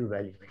why I do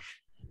valuation.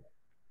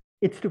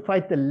 It's to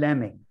fight the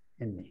lemming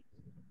in me.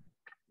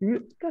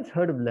 You guys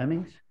heard of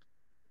lemmings?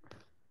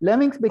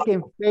 Lemmings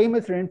became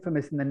famous or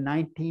infamous in the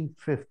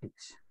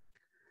 1950s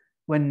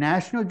when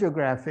National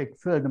Geographic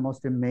filmed the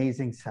most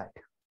amazing sight.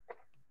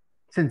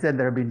 Since then,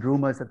 there have been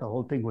rumors that the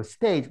whole thing was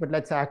staged, but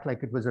let's act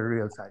like it was a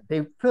real sight.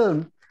 They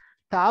filmed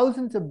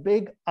thousands of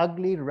big,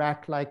 ugly,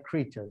 rat-like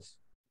creatures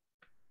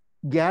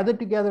gathered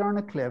together on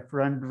a cliff,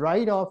 run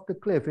right off the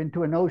cliff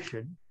into an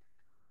ocean,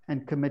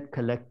 and commit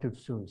collective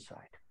suicide.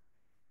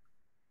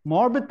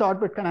 Morbid thought,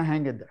 but kind of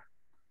hang it there.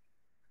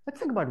 Let's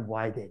think about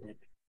why they did it.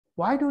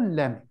 Why do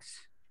lemmings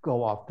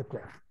go off the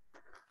cliff?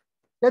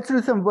 Let's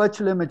do some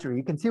virtual imagery.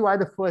 You can see why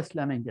the first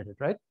lemming did it,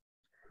 right?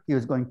 He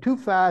was going too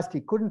fast.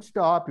 He couldn't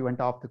stop. He went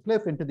off the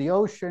cliff into the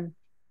ocean.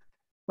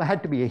 Well, it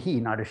had to be a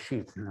he, not a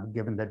she,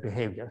 given that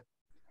behavior.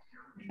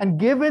 And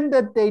given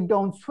that they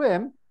don't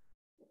swim,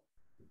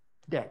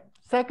 dead.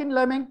 Second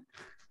lemming,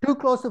 too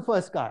close to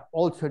first guy,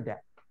 also dead.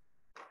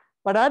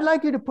 But I'd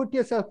like you to put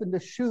yourself in the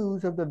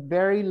shoes of the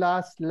very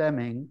last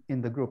lemming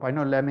in the group. I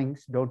know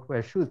lemmings don't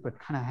wear shoes, but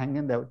kind of hang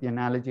in there with the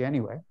analogy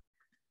anyway.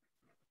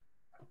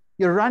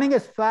 You're running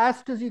as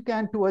fast as you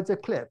can towards a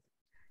cliff.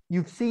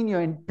 You've seen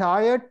your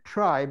entire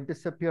tribe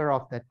disappear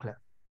off that cliff.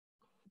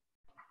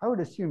 I would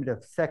assume you'd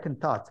have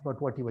second thoughts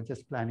about what you were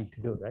just planning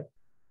to do, right?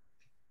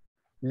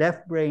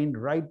 Left brain,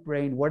 right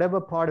brain, whatever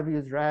part of you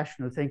is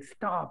rational, saying,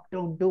 stop,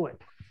 don't do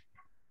it.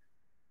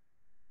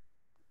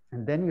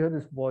 And then you hear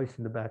this voice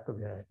in the back of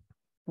your head.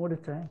 What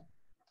it's saying?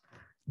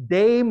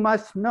 They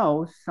must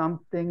know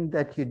something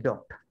that you don't.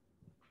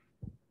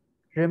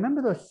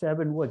 Remember those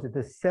 7 words,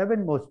 the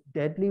 7 most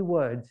deadly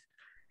words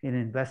in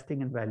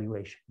investing and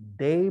valuation.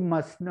 They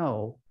must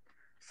know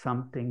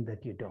something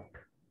that you don't.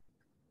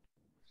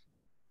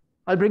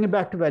 I'll bring it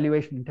back to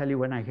valuation and tell you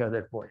when I hear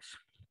that voice.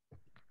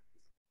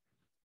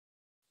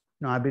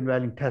 Now, I've been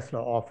valuing Tesla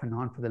off and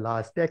on for the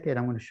last decade.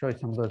 I'm going to show you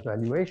some of those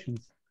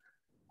valuations.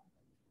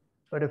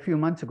 But a few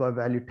months ago, I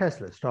valued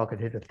Tesla. Stock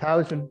had hit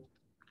 1,000.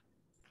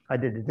 I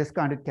did a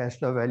discounted cash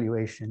flow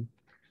valuation.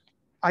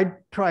 I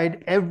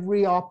tried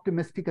every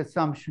optimistic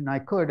assumption I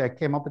could. I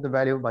came up with a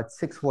value of about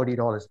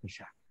 $640 per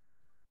share.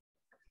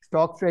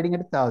 Stock trading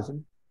at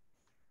 1,000.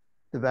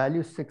 The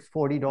value is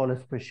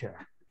 $640 per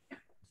share.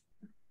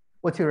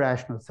 What's your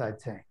rational side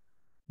saying?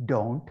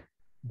 Don't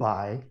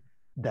buy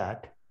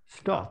that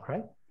stock,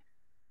 right?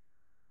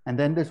 And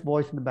then this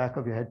voice in the back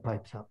of your head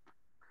pipes up.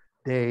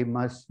 They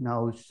must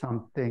know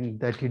something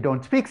that you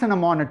don't. Speaks in a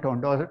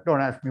monotone.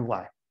 Don't ask me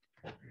why.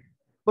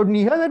 But when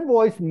you hear that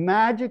voice,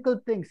 magical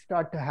things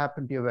start to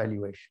happen to your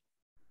valuation.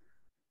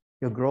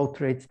 Your growth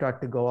rates start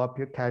to go up.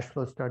 Your cash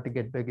flows start to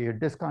get bigger. Your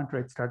discount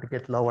rates start to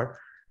get lower.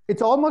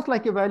 It's almost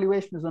like your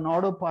valuation is on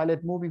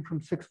autopilot moving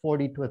from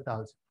 640 to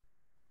 1,000.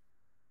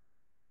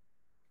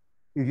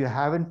 If you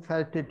haven't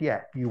felt it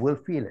yet, you will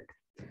feel it.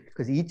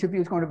 Because each of you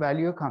is going to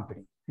value a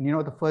company. And you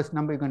know the first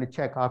number you're going to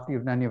check after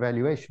you've done your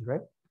valuation,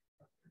 right?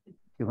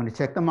 You're going to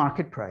check the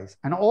market price.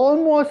 And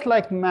almost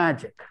like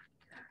magic,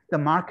 the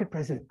market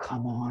price is,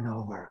 come on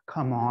over,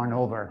 come on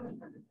over.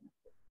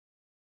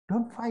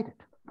 Don't fight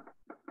it.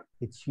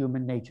 It's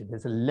human nature.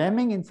 There's a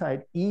lemming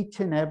inside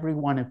each and every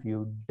one of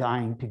you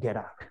dying to get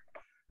out.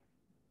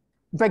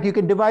 In fact, you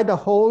can divide the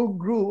whole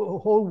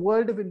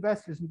world of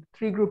investors into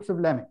 3 groups of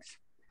lemmings.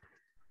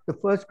 The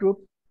first group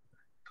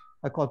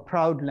I call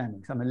proud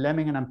lemmings. I'm a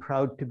lemming and I'm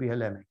proud to be a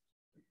lemming.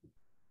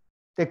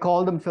 They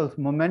call themselves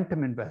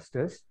momentum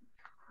investors,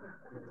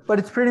 but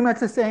it's pretty much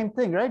the same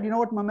thing, right? You know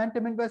what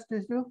momentum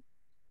investors do?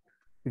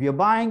 If you're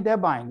buying, they're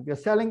buying. If you're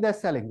selling, they're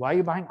selling. Why are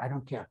you buying? I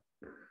don't care.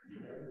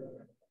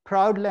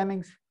 Proud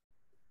lemmings,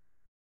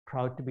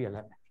 proud to be a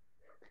lemming.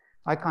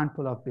 I can't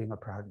pull off being a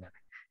proud lemming.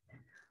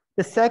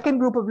 The second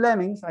group of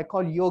lemmings I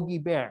call Yogi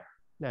Bear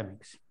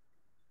lemmings.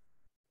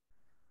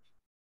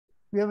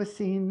 Have you ever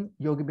seen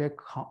Yogi Bear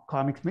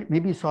comics?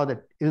 Maybe you saw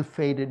that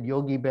ill-fated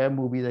Yogi Bear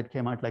movie that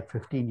came out like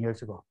 15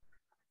 years ago.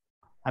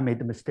 I made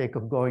the mistake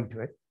of going to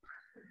it.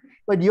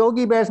 But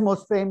Yogi Bear's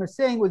most famous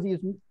saying was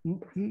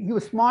he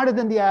was smarter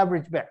than the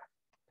average bear.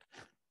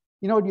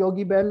 You know what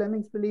Yogi Bear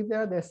lemmings believe they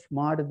are? They're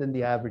smarter than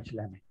the average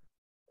lemming.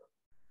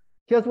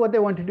 Here's what they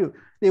want to do.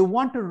 They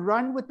want to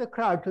run with the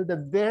crowd to the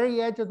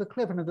very edge of the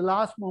cliff and at the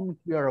last moment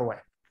veer away.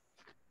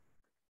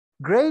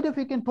 Great if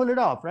you can pull it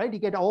off, right? You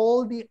get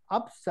all the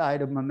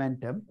upside of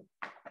momentum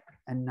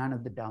and none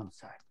of the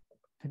downside.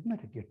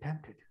 Admit it, you're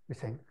tempted. You're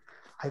saying,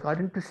 I got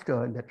into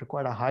Stern that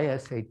required a high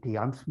SAT.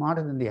 I'm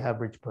smarter than the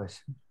average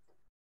person.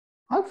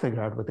 I'll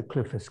figure out where the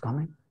cliff is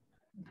coming.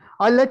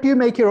 I'll let you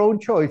make your own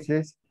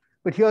choices,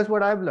 but here's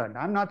what I've learned.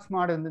 I'm not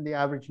smarter than the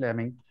average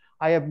lemming.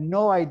 I have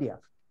no idea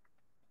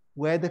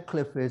where the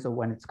cliff is or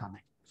when it's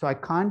coming. So I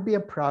can't be a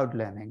proud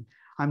lemming.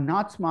 I'm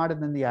not smarter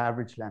than the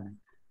average lemming.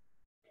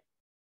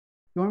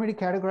 You want me to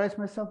categorize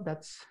myself?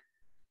 That's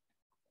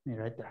me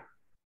right there.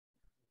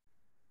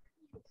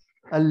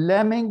 A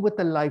lemming with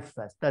a life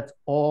vest. That's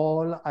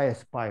all I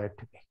aspire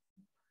to be.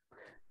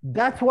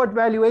 That's what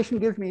valuation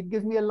gives me. It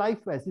gives me a life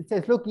vest. It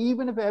says, look,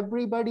 even if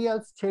everybody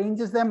else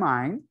changes their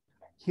mind,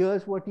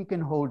 here's what you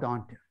can hold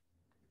on to.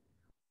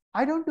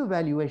 I don't do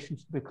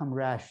valuations to become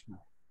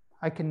rational.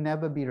 I can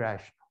never be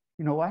rational.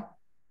 You know why?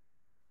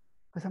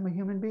 Because I'm a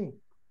human being.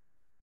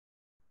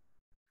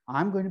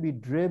 I'm going to be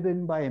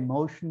driven by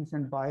emotions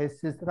and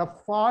biases that are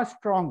far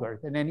stronger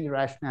than any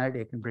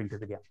rationality I can bring to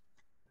the game.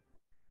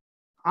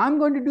 I'm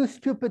going to do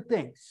stupid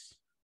things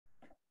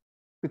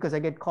because I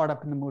get caught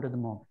up in the mood of the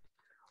moment.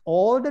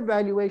 All that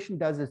valuation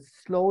does is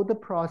slow the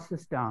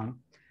process down,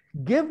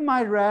 give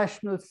my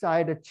rational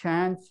side a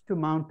chance to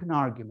mount an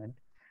argument.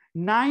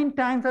 9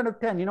 times out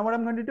of 10, you know what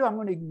I'm going to do? I'm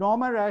going to ignore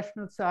my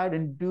rational side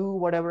and do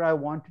whatever I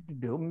wanted to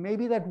do.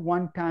 Maybe that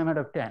 1 time out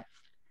of 10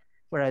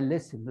 where I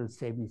listen will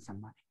save me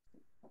some money.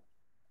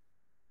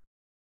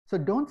 So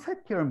don't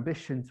set your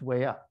ambitions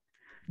way up.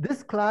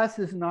 This class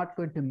is not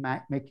going to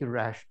make you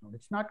rational.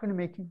 It's not going to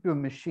make you into a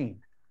machine.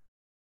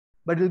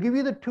 But it'll give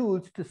you the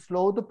tools to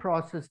slow the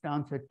process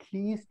down so at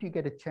least you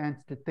get a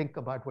chance to think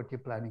about what you're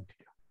planning to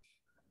do.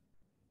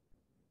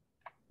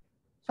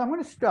 So I'm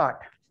going to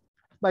start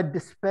by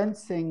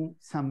dispensing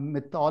some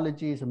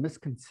mythologies or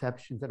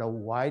misconceptions that are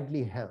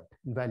widely held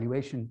in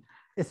valuation,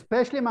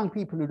 especially among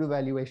people who do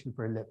valuation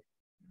for a living.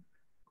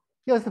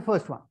 Here's the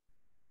first one.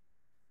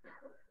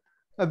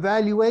 A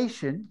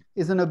valuation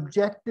is an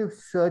objective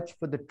search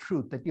for the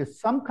truth, that you're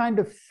some kind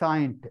of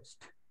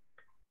scientist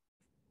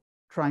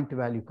trying to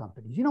value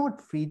companies. You know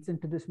what feeds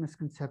into this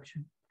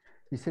misconception?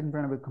 You sit in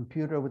front of a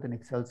computer with an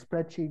Excel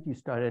spreadsheet, you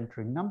start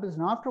entering numbers,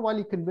 and after a while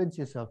you convince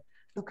yourself,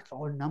 look, it's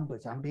all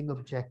numbers. I'm being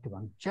objective.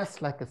 I'm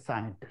just like a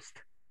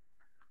scientist.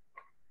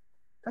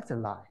 That's a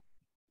lie.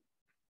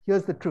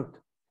 Here's the truth.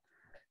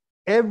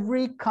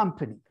 Every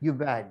company you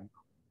value,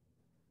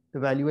 the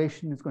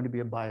valuation is going to be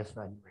a biased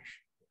valuation.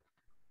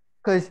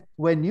 Because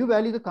when you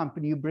value the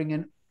company, you bring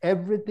in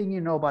everything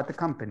you know about the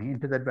company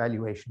into that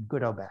valuation,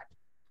 good or bad.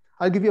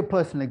 I'll give you a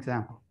personal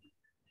example.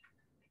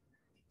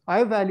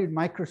 I valued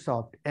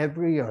Microsoft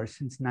every year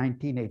since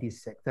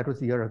 1986. That was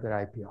the year of their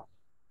IPO.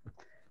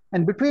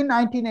 And between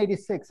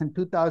 1986 and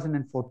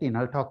 2014,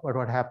 I'll talk about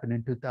what happened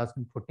in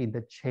 2014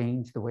 that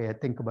changed the way I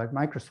think about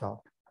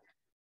Microsoft.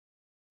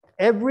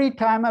 Every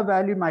time I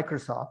valued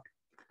Microsoft,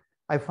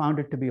 I found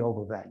it to be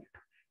overvalued.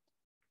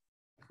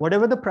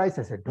 Whatever the price,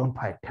 I said, don't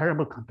buy a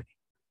terrible company.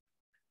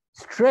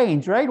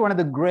 Strange, right? One of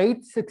the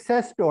great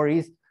success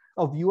stories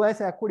of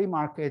US equity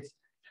markets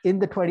in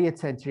the 20th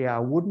century. I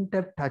wouldn't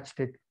have touched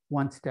it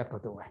one step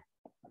of the way.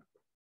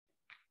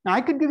 Now,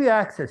 I could give you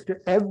access to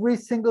every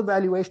single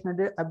valuation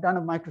I've done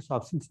of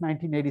Microsoft since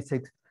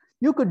 1986.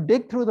 You could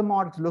dig through the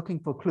models looking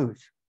for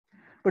clues.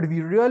 But if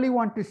you really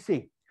want to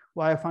see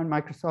why I found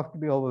Microsoft to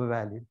be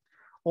overvalued,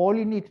 all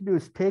you need to do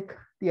is take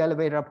the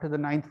elevator up to the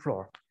 9th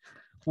floor,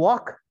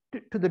 walk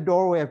to the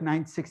doorway of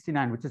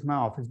 969, which is my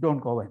office. Don't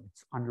go in.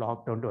 It's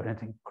unlocked. Don't do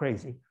anything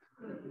crazy.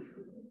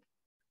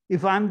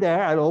 If I'm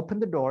there, I'll open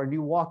the door and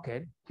you walk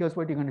in. Here's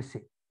what you're going to see.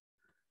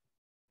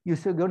 You're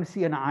still going to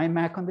see an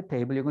iMac on the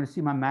table. You're going to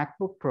see my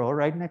MacBook Pro.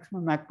 Right next to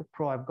my MacBook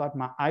Pro, I've got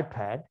my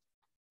iPad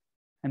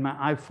and my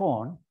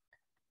iPhone.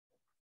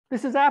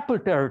 This is Apple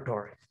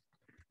territory.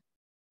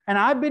 And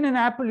I've been an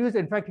Apple user.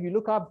 In fact, if you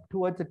look up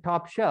towards the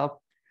top shelf,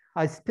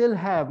 I still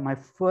have my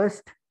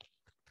first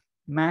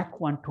Mac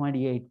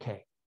 128K.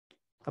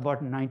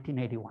 About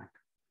 1981.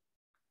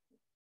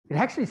 It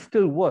actually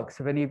still works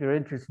if any of you are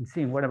interested in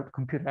seeing what a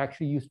computer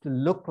actually used to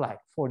look like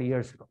 40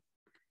 years ago.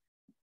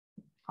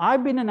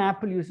 I've been an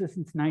Apple user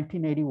since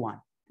 1981.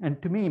 And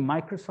to me,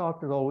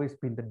 Microsoft has always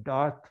been the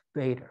Darth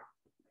Vader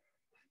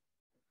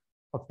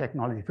of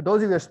technology. For those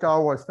of you who are Star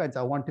Wars fans,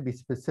 I want to be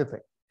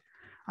specific.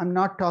 I'm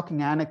not talking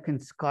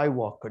Anakin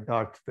Skywalker,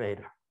 Darth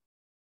Vader.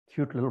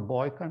 Cute little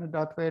boy kind of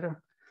Darth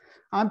Vader.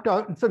 I'm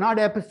talking, so not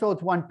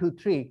episodes 1, 2,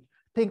 3.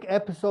 Think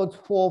episodes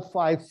 4,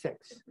 5,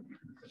 6.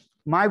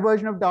 My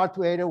version of Darth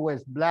Vader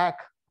was black,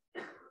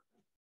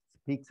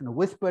 speaks in a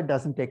whisper,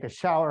 doesn't take a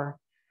shower.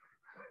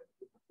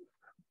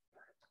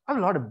 I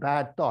have a lot of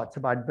bad thoughts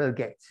about Bill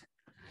Gates.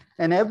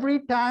 And every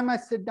time I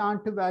sit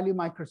down to value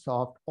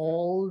Microsoft,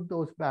 all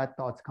those bad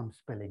thoughts come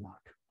spilling out.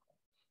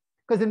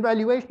 Because in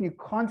valuation, you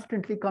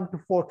constantly come to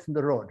forks in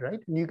the road, right?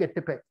 And you get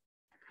to pick.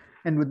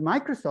 And with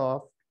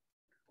Microsoft,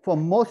 for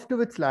most of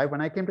its life, when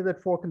I came to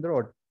that fork in the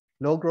road,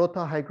 low growth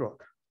or high growth,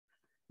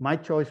 my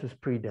choice was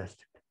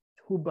predestined.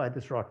 Who'd buy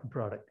this rotten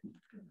product?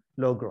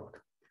 Low growth.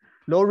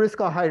 Low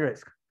risk or high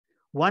risk?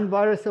 One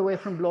virus away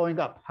from blowing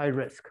up, high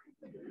risk.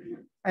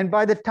 And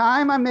by the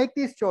time I make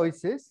these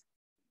choices,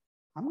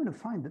 I'm going to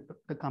find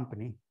the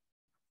company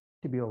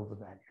to be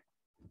overvalued.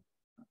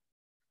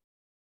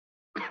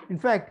 In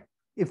fact,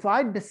 if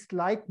I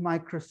dislike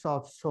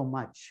Microsoft so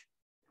much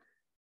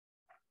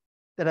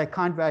that I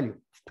can't value,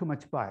 it's too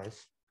much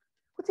bias,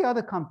 what's the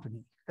other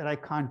company that I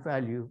can't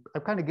value?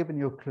 I've kind of given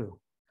you a clue.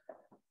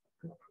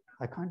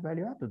 I can't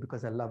value Apple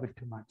because I love it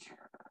too much.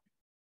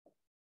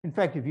 In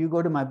fact, if you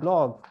go to my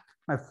blog,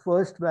 my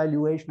first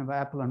valuation of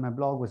Apple on my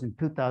blog was in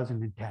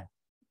 2010.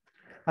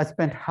 I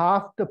spent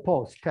half the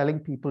post telling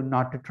people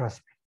not to trust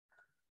me.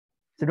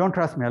 So don't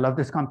trust me. I love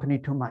this company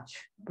too much,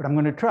 but I'm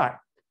going to try.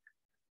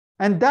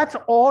 And that's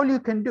all you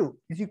can do,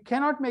 is you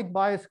cannot make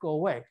bias go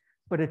away,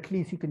 but at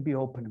least you can be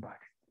open about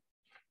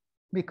it.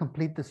 Let me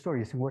complete the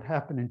story. So what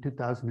happened in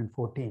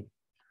 2014?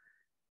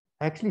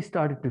 I actually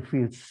started to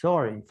feel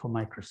sorry for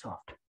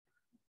Microsoft.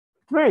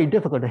 It's very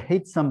difficult to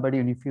hate somebody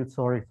when you feel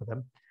sorry for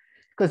them.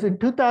 Because in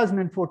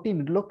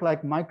 2014, it looked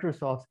like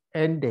Microsoft's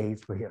end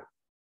days were here.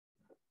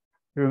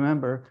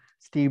 Remember,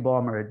 Steve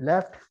Ballmer had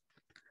left.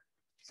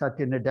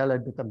 Satya Nadella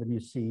had become the new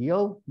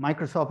CEO.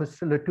 Microsoft is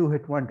still a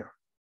two-hit wonder.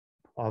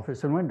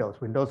 Office and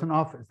Windows, Windows and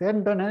Office. They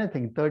hadn't done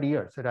anything in 30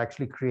 years that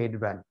actually created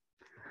value.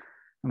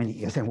 I mean,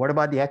 you're saying, what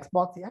about the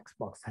Xbox? The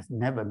Xbox has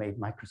never made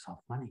Microsoft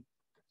money.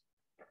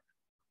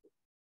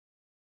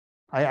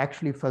 I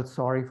actually felt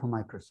sorry for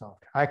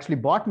Microsoft. I actually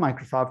bought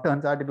Microsoft.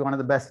 Turns out to be one of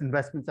the best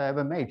investments I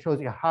ever made. Shows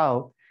you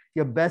how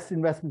your best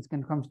investments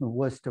can come from the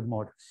worst of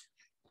motives.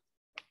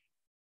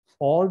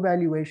 All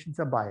valuations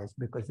are biased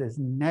because there's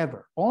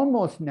never,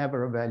 almost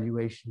never a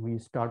valuation where you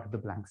start with a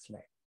blank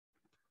slate.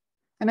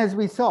 And as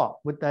we saw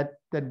with that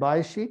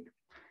bias sheet,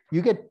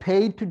 you get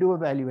paid to do a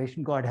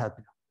valuation, God help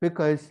you,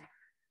 because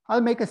I'll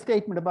make a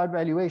statement about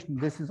valuation.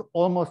 This is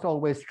almost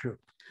always true.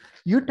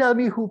 You tell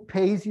me who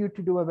pays you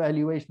to do a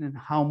valuation and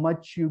how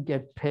much you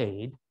get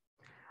paid.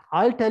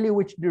 I'll tell you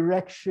which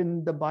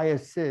direction the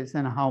bias is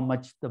and how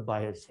much the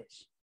bias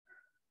is.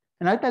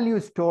 And I'll tell you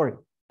a story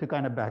to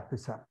kind of back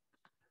this up.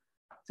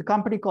 It's a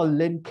company called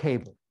Lynn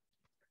Cable,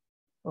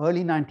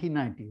 early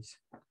 1990s,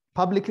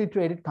 publicly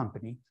traded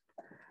company.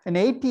 And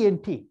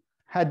AT&T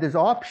had this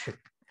option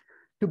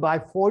to buy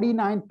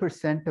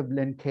 49% of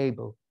Lynn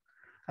Cable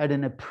at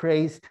an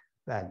appraised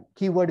value.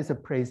 Keyword is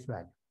appraised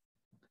value.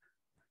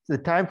 So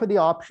the time for the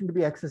option to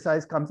be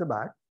exercised comes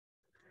about.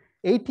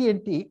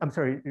 AT&T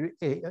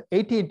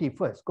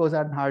first goes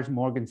out and hires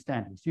Morgan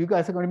Stanley. So you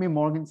guys are going to be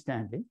Morgan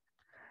Stanley.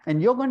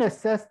 And you're going to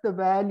assess the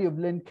value of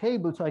Lynn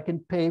Cable so I can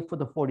pay for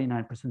the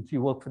 49%. So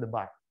you work for the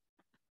buyer.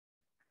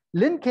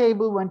 Lynn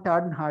Cable went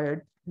out and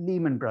hired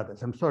Lehman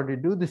Brothers. I'm sorry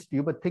to do this to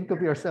you, but think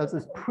of yourselves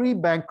as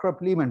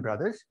pre-bankrupt Lehman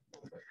Brothers.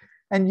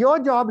 And your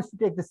job is to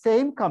take the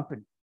same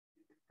company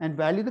and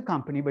value the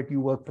company, but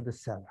you work for the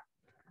seller.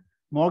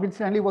 Morgan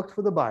Stanley works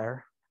for the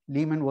buyer.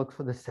 Lehman works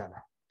for the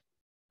seller.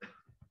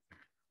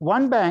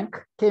 One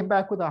bank came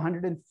back with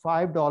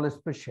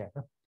 $105 per share.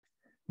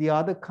 The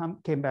other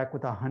came back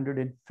with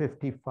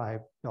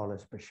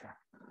 $155 per share.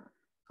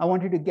 I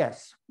want you to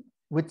guess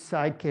which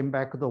side came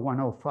back with the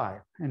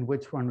 105 and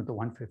which one with the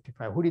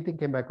 155. Who do you think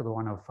came back with the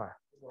 105?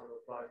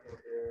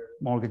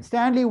 Morgan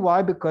Stanley.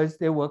 Why? Because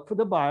they work for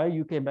the buyer.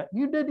 You came back.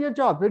 You did your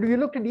job. But if you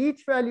looked at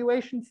each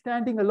valuation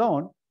standing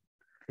alone,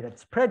 it had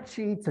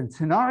spreadsheets and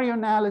scenario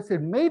analysis.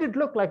 It made it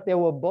look like they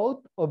were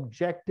both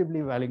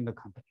objectively valuing the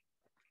company.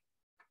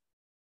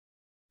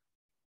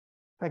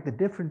 In fact, the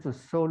difference was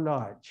so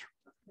large,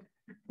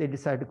 they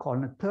decided to call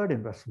in a third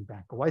investment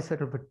banker. Why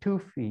settle for 2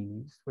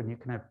 fees when you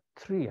can have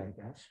 3, I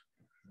guess?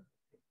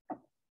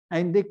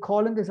 And they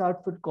call in this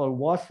outfit called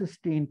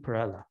Wasserstein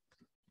Perella.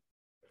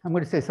 I'm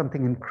going to say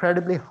something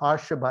incredibly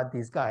harsh about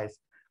these guys,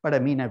 but I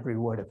mean every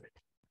word of it.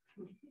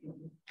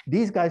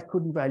 These guys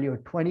couldn't value a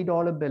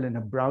 $20 bill in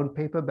a brown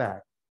paper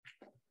bag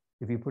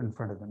if you put in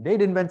front of them.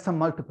 They'd invent some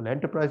multiple,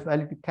 enterprise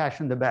value to cash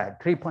in the bag,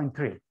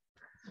 3.3.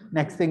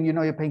 Next thing you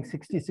know, you're paying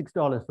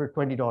 $66 for a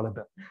 $20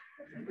 bill.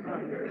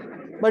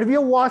 But if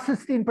you're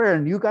Wasserstein Perella,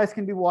 and you guys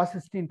can be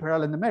Wasserstein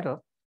Perella in the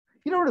middle,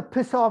 you don't want to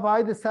piss off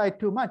either side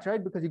too much,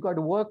 right? Because you've got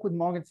to work with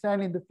Morgan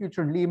Stanley in the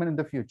future and Lehman in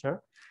the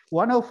future.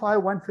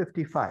 105,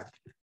 155.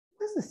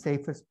 Where's the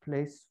safest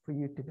place for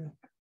you to be?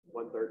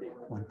 130.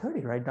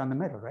 130, right down the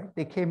middle, right?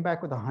 They came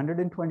back with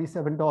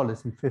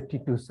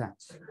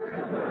 $127.52.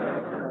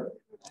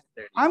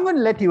 I'm going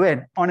to let you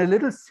in on a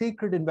little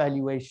secret in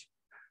valuation.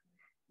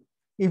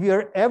 If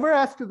you're ever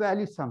asked to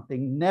value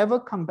something, never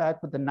come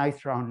back with a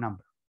nice round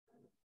number.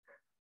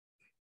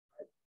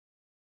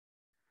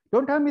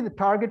 Don't tell me the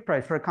target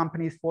price for a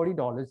company is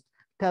 $40.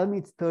 Tell me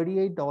it's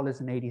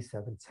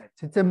 $38.87.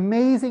 It's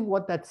amazing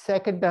what that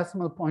second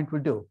decimal point will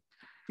do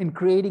in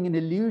creating an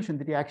illusion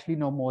that you actually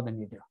know more than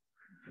you do.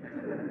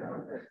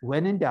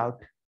 When in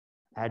doubt,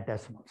 add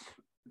decimals.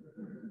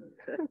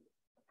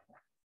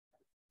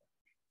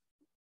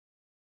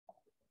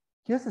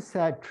 Here's the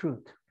sad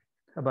truth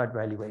about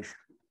valuation.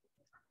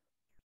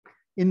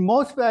 In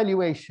most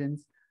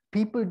valuations,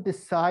 people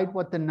decide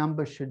what the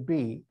number should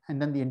be,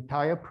 and then the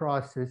entire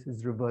process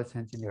is reverse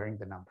engineering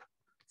the number.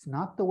 It's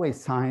not the way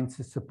science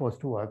is supposed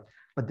to work,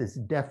 but this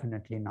is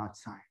definitely not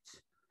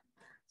science.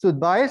 So with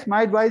bias,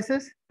 my advice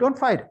is don't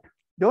fight it.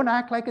 Don't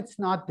act like it's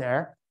not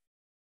there.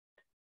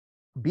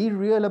 Be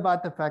real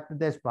about the fact that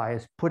there's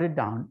bias. Put it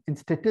down. In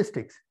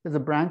statistics, there's a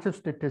branch of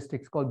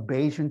statistics called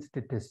Bayesian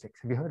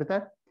statistics. Have you heard of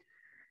that?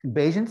 In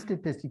Bayesian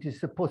statistics, you're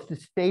supposed to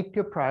state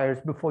your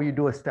priors before you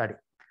do a study.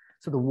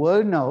 So the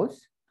world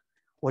knows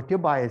what your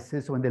bias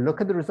is. So when they look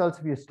at the results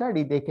of your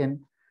study, they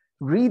can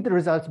read the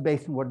results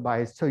based on what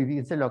bias. So if you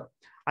can say, look,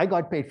 I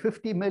got paid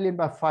 $50 million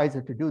by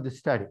Pfizer to do the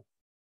study.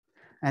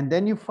 And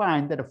then you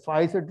find that a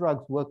Pfizer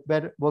drug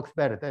works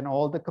better than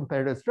all the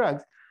competitors'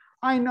 drugs.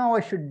 I know I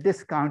should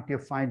discount your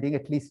finding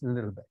at least a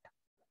little bit.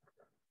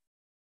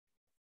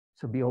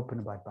 So be open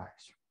about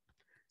bias.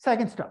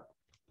 Second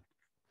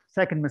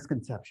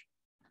misconception,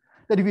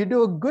 that if you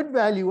do a good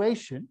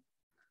valuation,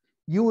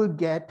 you will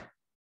get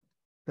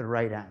the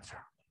right answer.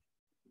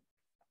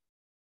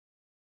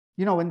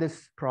 You know when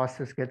this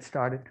process gets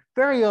started?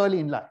 Very early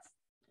in life.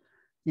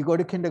 You go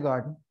to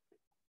kindergarten.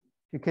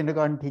 Your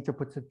kindergarten teacher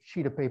puts a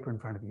sheet of paper in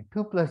front of you,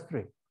 2 +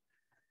 3.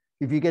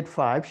 If you get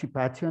 5, she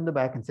pats you on the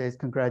back and says,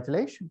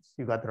 congratulations,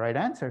 you got the right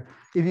answer.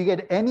 If you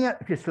get any,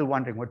 if you're still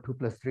wondering what 2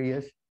 + 3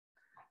 is,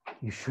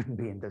 you shouldn't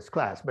be in this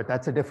class, but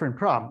that's a different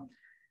problem.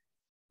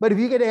 But if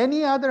you get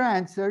any other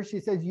answer, she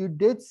says you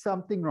did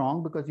something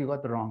wrong because you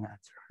got the wrong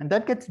answer. And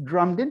that gets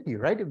drummed into you,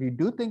 right? If you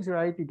do things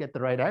right, you get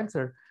the right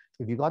answer.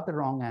 If you got the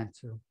wrong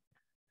answer,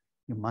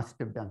 you must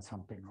have done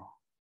something wrong.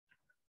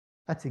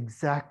 That's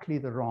exactly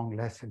the wrong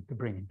lesson to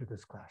bring into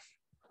this class.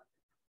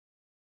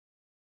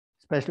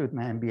 Especially with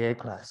my MBA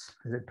class.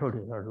 As I told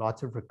you, there are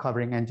lots of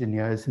recovering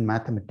engineers and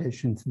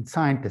mathematicians and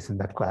scientists in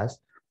that class.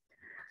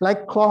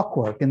 Like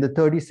clockwork, in the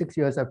 36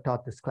 years I've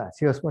taught this class,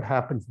 here's what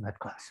happens in that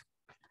class.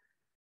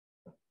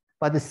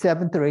 By the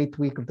 7th or 8th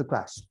week of the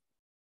class,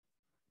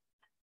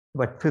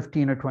 about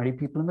 15 or 20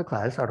 people in the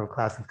class, out of a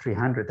class of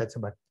 300, that's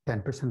about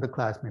 10% of the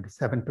class, maybe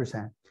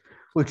 7%,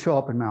 will show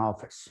up in my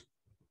office.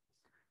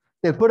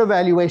 They'll put a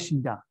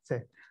valuation down,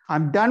 say,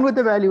 I'm done with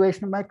the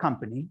valuation of my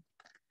company.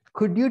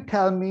 Could you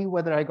tell me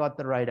whether I got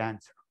the right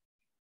answer?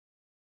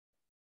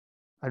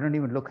 I don't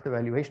even look at the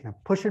valuation. I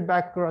push it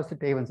back across the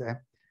table and say,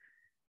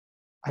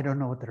 I don't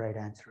know what the right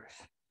answer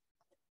is.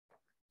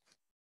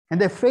 And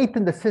their faith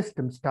in the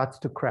system starts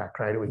to crack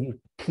right away. You're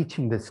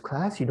teaching this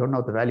class, you don't know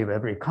what the value of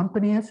every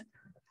company is.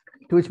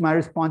 To which my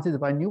response is,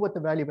 if I knew what the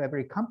value of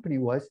every company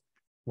was,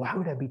 why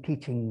would I be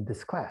teaching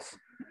this class?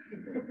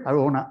 I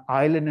own an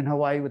island in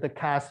Hawaii with a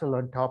castle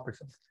on top or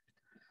something.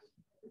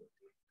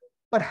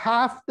 But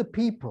half the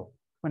people,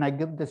 when I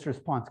give this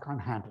response,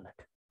 can't handle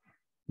it,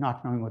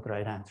 not knowing what the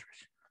right answer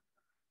is.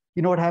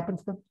 You know what happens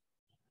to them?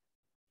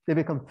 They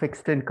become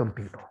fixed income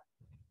people.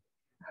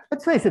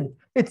 Let's face it,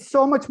 it's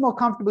so much more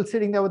comfortable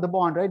sitting there with the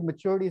bond, right?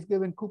 Maturity is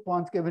given,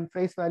 coupons given,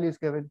 face value is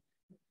given.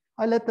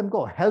 I let them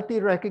go.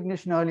 Healthy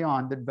recognition early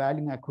on that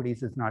valuing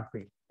equities is not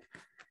free.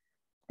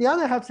 The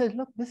other half says,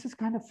 look, this is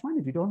kind of fun.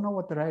 If you don't know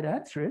what the right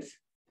answer is,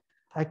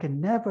 I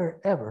can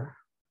never, ever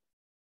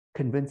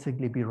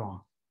convincingly be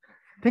wrong.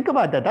 Think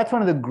about that. That's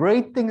one of the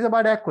great things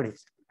about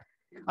equities.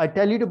 I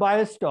tell you to buy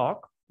a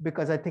stock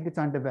because I think it's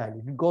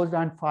undervalued. It goes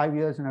down 5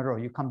 years in a row.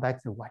 You come back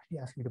and say, why did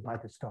you ask me to buy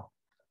this stock?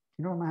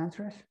 You know what my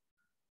answer is?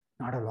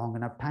 Not a long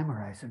enough time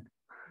horizon.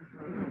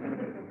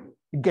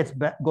 It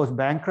goes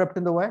bankrupt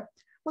in the way.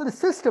 Well, the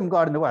system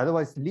got in the way.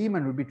 Otherwise,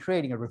 Lehman would be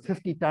trading over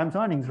 50 times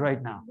earnings right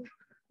now.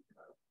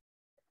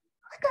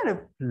 I kind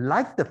of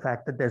like the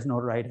fact that there's no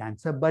right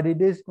answer, but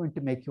it is going to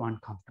make you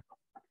uncomfortable.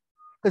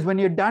 Because when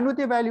you're done with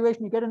the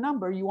evaluation, you get a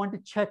number, you want to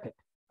check it.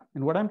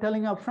 And what I'm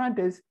telling you up front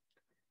is,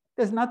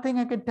 there's nothing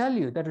I can tell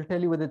you that will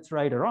tell you whether it's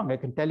right or wrong. I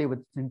can tell you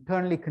whether it's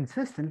internally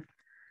consistent,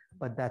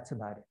 but that's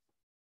about it.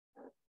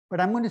 But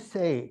I'm going to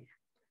say,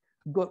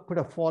 put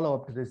a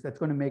follow-up to this that's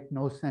going to make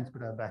no sense,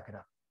 but I'll back it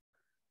up.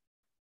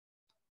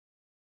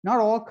 Not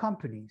all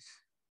companies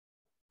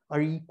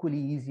are equally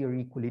easy or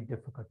equally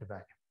difficult to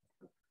value.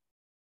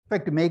 In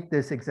fact, to make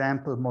this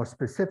example more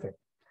specific,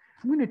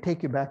 I'm going to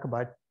take you back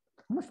about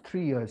almost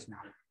 3 years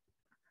now.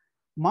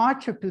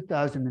 March of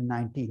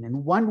 2019,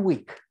 in 1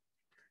 week,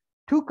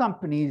 2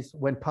 companies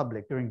went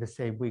public during the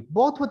same week,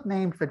 both with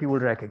names that you will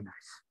recognize.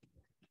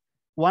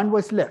 One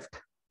was Lyft.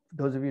 For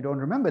those of you who don't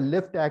remember,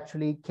 Lyft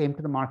actually came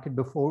to the market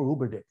before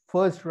Uber did.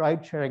 First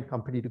ride-sharing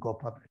company to go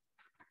public.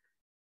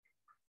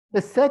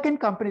 The second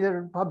company that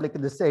went public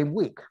in the same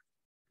week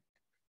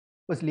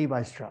was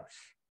Levi Strauss.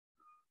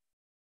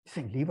 You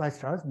think Levi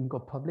Strauss didn't go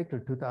public till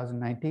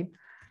 2019?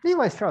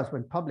 Levi Strauss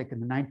went public in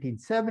the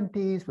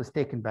 1970s, was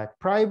taken back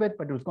private,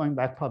 but it was going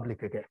back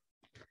public again.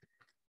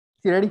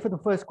 So you ready for the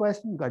first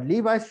question? You got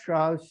Levi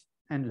Strauss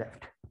and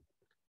Lyft.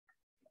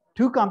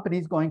 2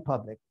 companies going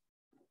public.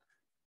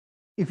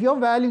 If you're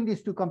valuing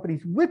these 2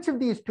 companies, which of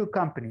these 2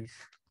 companies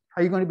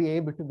are you going to be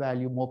able to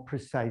value more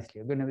precisely?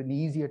 You're going to have an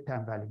easier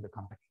time valuing the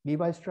company.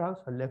 Levi Strauss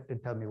or Lyft,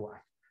 and tell me why.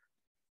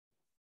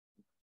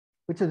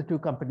 Which of the 2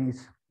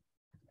 companies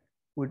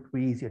would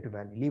be easier to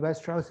value? Levi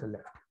Strauss or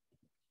Lyft?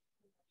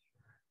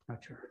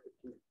 Not sure.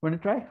 Want to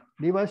try?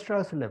 Levi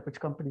Strauss or Lyft? Which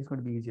company is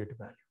going to be easier to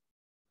value?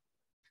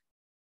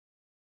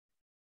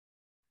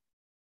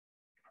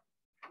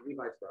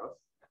 Levi Strauss.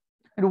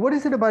 And what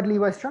is it about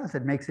Levi Strauss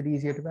that makes it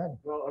easier to value?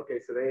 Well, okay,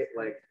 so they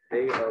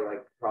are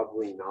like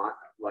probably not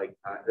like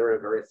they're a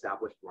very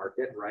established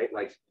market, right?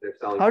 Like they're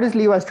selling. How does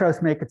Levi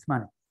Strauss make its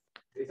money?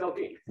 They sell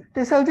jeans.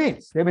 They sell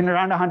jeans. They've been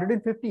around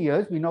 150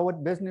 years. We know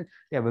what business,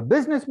 they have a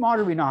business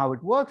model. We know how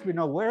it works. We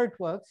know where it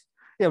works.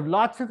 They have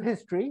lots of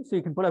history. So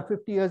you can pull up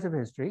 50 years of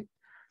history.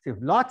 So you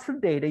have lots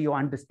of data. You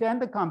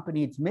understand the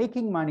company. It's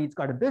making money. It's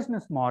got a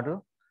business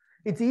model.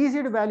 It's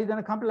easier to value than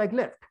a company like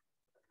Lyft.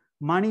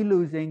 Money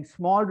losing,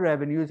 small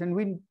revenues, and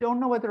we don't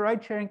know whether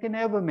ride sharing can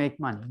ever make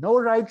money. No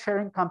ride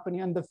sharing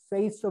company on the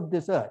face of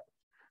this earth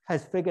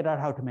has figured out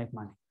how to make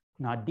money.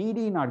 Not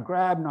Didi, not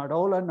Grab, not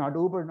Ola, not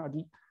Uber, not.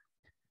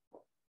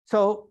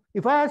 So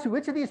if I ask you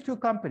which of these 2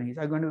 companies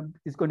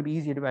is going to be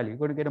easier to value, you're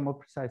going to get a more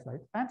precise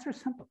value. Answer is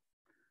simple.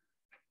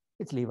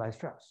 It's Levi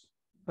Strauss.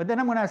 But then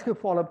I'm going to ask you a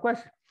follow-up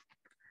question.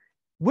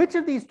 Which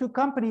of these two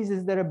companies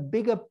is there a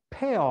bigger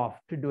payoff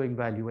to doing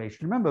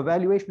valuation? Remember,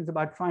 valuation is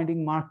about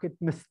finding market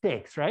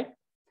mistakes, right?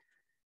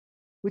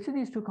 Which of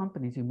these two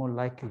companies are you more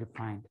likely to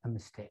find a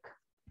mistake?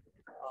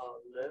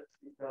 Lyft,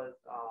 because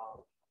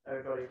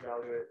everybody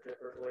evaluates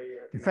differently.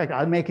 In fact,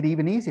 I'll make it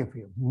even easier for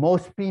you.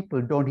 Most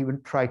people don't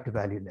even try to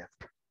value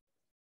Lyft,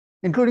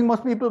 including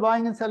most people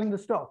buying and selling the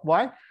stock.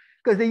 Why?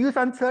 Because they use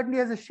uncertainty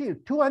as a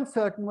shield. Too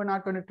uncertain, we're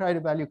not going to try to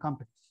value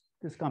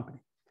this company.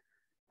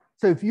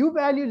 So if you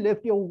value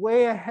Lyft, you're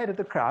way ahead of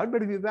the crowd.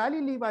 But if you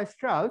value Levi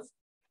Strauss,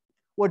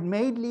 what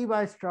made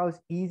Levi Strauss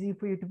easy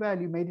for you to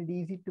value made it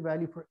easy to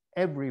value for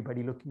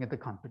everybody looking at the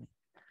company.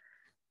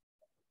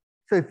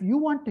 So if you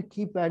want to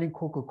keep valuing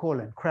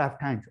Coca-Cola and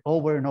Kraft Heinz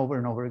over and over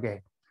and over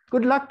again,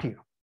 good luck to you.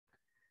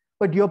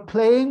 But you're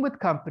playing with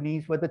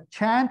companies where the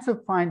chance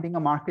of finding a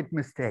market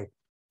mistake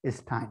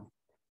is tiny.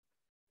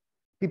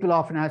 People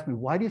often ask me,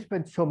 why do you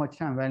spend so much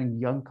time valuing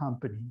young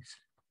companies,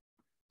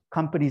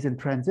 companies in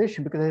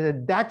transition? Because I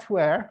said, that's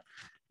where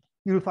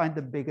you'll find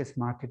the biggest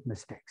market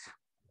mistakes.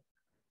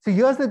 So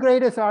here's the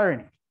greatest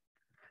irony.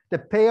 The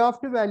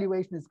payoff to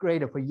valuation is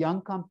greater for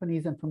young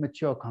companies and for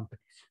mature companies,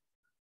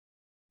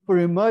 for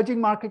emerging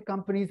market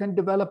companies and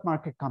developed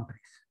market companies.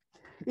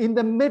 In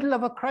the middle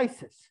of a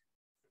crisis,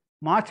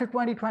 March of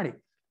 2020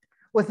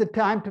 was the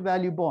time to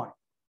value Boeing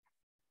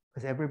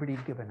because everybody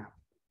had given up.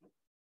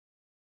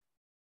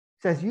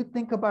 So as you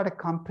think about a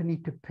company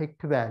to pick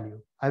to value,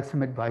 I have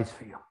some advice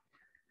for you.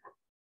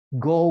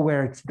 Go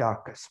where it's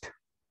darkest.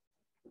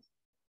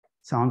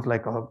 Sounds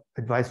like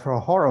advice for a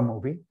horror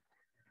movie,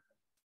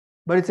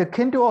 but it's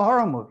akin to a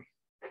horror movie.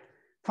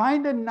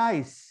 Find a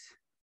nice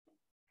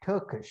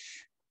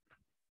Turkish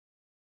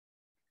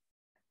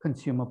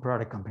consumer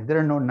product company. There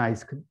are no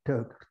nice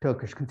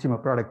Turkish consumer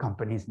product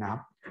companies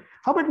now.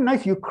 How about a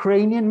nice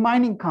Ukrainian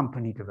mining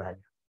company to value?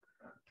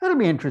 That'll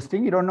be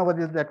interesting. You don't know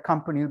whether that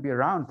company will be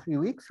around 3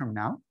 weeks from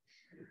now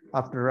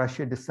after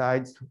Russia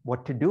decides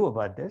what to do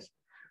about this.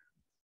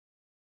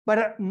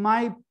 But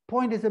my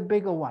point is a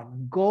bigger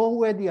one. Go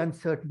where the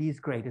uncertainty is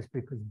greatest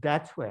because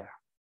that's where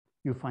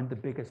you find the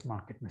biggest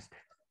market mistake.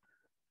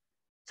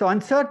 So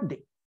uncertainty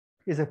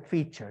is a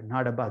feature,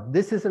 not about.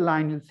 This is a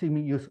line you'll see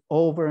me use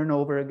over and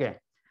over again.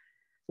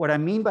 What I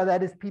mean by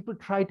that is people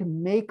try to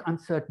make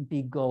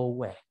uncertainty go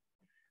away.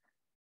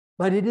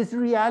 But it is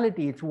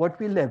reality. It's what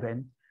we live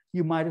in.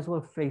 You might as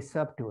well face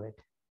up to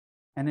it.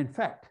 And in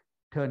fact,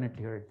 turn it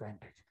to your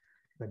advantage.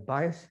 But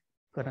bias,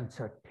 got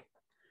uncertainty.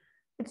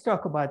 Let's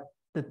talk about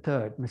the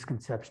third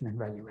misconception in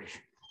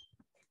valuation.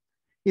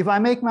 If I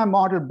make my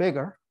model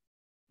bigger,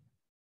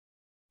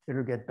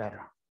 it'll get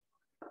better.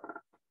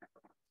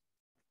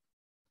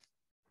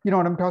 You know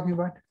what I'm talking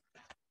about?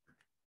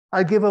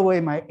 I'll give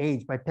away my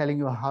age by telling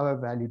you how I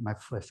valued my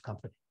first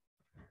company.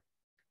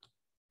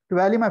 To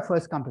value my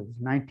first company was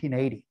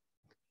 1980.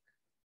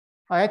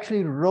 I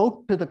actually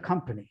wrote to the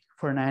company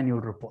for an annual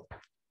report.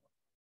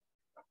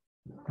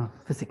 No,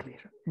 physically,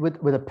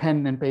 with a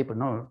pen and paper.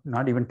 No,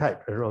 not even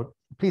typed. I wrote,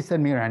 please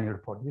send me your annual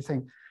report. You're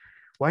saying,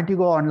 why don't you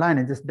go online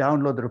and just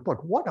download the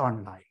report? What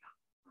online?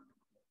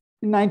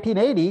 In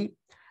 1980,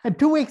 and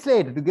 2 weeks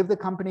later, to give the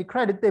company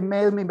credit, they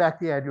mailed me back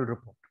the annual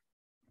report.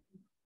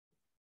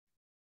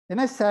 Then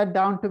I sat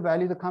down to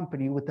value the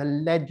company with a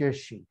ledger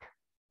sheet.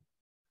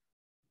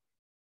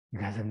 You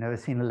guys have never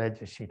seen a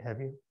ledger sheet,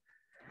 have you?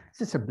 It's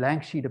just a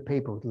blank sheet of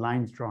paper with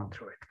lines drawn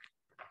through it.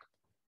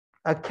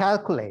 A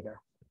calculator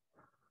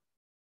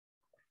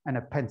and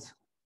a pencil.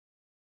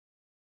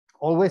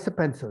 Always a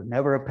pencil,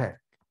 never a pen.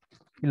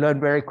 You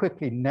learn very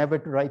quickly never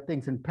to write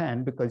things in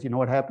pen because you know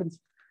what happens?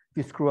 If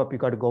you screw up, you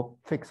got to go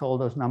fix all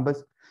those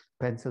numbers.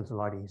 Pencil's a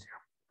lot easier.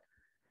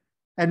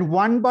 And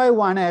one by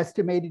one, I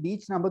estimated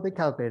each number they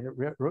calculated.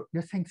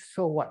 You're saying,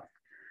 so what?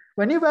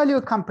 When you value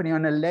a company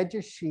on a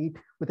ledger sheet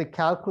with a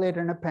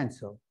calculator and a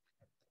pencil,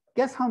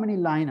 guess how many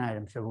line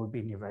items there will be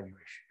in your valuation?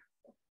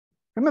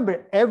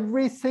 Remember,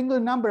 every single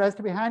number has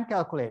to be hand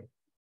calculated.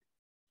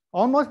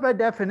 Almost by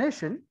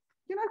definition,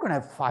 you're not going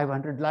to have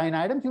 500 line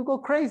items. You'll go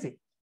crazy.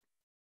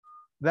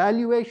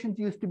 Valuations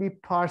used to be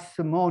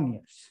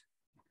parsimonious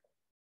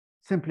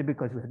simply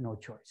because we had no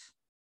choice.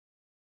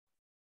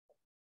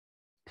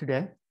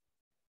 Today,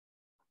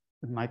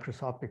 with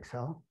Microsoft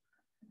Excel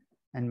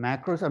and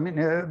macros, I mean,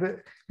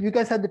 you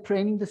guys had the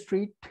training the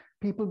street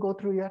people go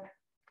through yet?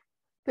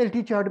 They'll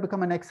teach you how to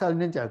become an Excel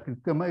ninja.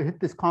 Hit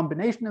this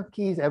combination of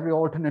keys, every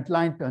alternate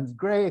line turns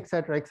gray, et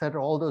cetera,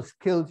 all those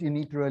skills you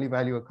need to really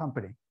value a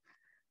company.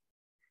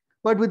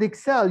 But with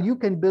Excel, you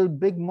can build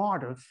big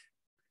models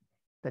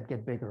that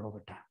get bigger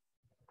over time.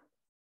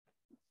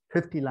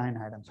 50 line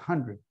items,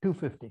 100,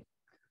 250.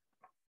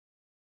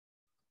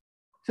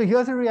 So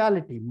here's a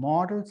reality.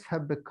 Models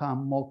have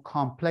become more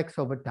complex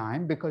over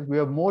time because we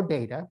have more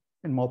data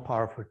and more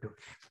powerful tools.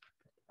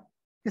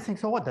 You think,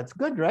 so what? That's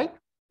good, right?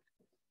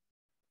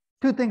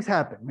 Two things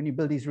happen when you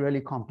build these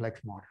really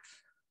complex models.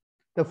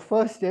 The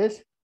first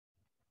is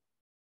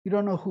you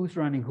don't know who's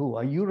running who.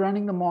 Are you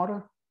running the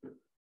model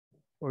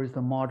or is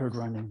the model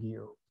running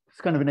you?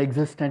 It's kind of an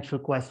existential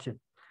question.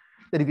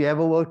 that if you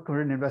ever work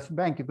for an investment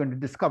bank, you're going to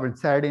discover on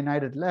Saturday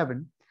night at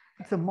 11,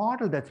 it's a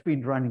model that's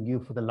been running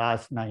you for the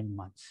last 9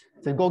 months.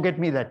 So go get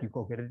me that, you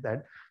go get it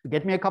that. You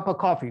get me a cup of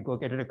coffee, go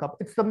get it a cup.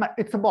 It's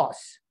the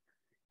boss.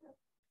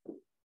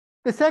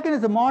 The second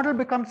is the model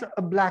becomes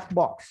a black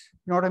box.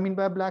 You know what I mean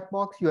by a black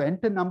box? You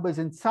enter numbers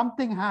and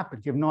something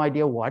happens. You have no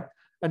idea what.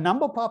 A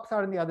number pops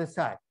out on the other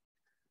side.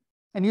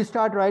 And you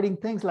start writing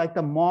things like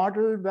the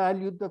model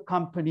valued the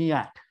company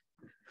at.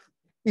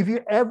 If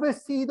you ever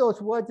see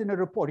those words in a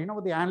report, you know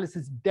what the analyst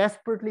is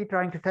desperately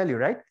trying to tell you,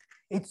 right?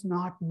 It's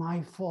not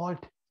my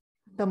fault.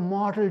 The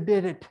model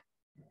did it.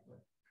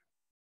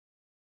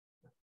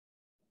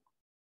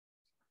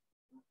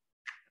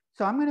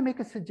 So I'm going to make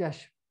a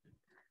suggestion.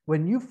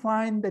 When you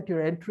find that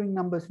you're entering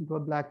numbers into a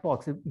black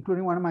box,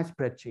 including one of my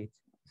spreadsheets,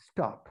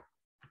 stop.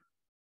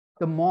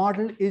 The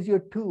model is your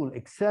tool.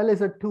 Excel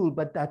is a tool,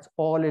 but that's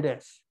all it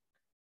is.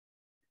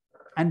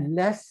 And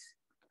less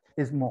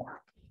is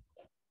more.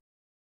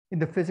 In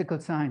the physical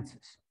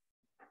sciences,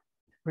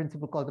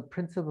 principle called the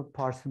principle of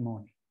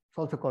parsimony. It's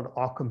also called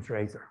Occam's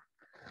razor.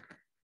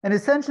 And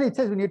essentially it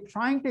says when you're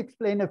trying to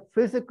explain a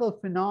physical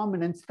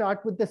phenomenon,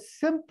 start with the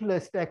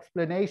simplest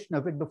explanation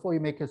of it before you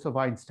make use of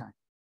Einstein.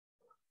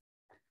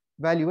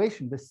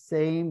 Valuation, the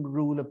same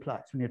rule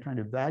applies. When you're trying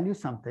to value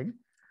something,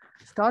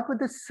 start with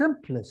the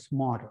simplest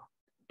model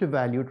to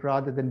value it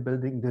rather than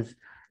building this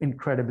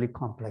incredibly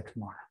complex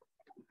model.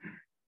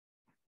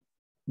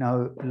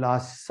 Now,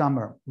 last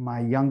summer,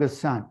 my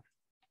youngest son,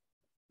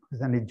 who's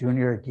then a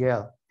junior at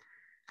Yale,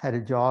 had a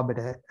job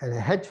at a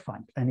hedge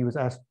fund, and he was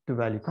asked to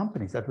value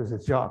companies. That was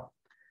his job.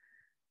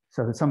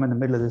 So somewhere in the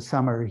middle of the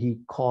summer, he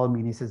called me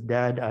and he says,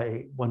 Dad,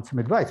 I want some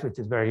advice, which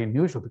is very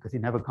unusual because he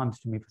never comes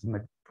to me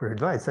for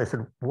advice. I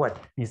said, what?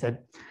 He said,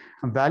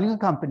 I'm valuing a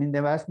company and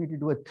they've asked me to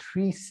do a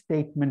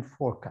 3-statement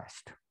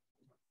forecast.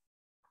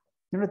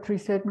 You know what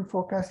 3-statement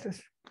forecast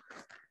is?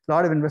 A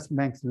lot of investment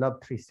banks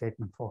love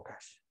 3-statement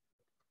forecasts.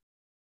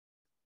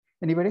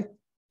 Anybody?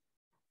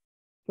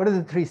 What are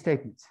the 3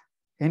 statements?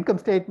 Income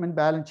statement,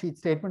 balance sheet,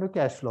 statement of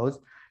cash flows.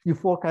 You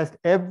forecast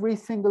every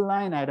single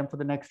line item for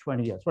the next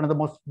 20 years. One of the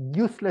most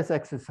useless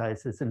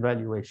exercises in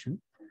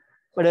valuation,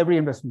 but every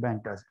investment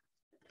bank does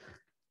it.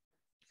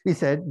 He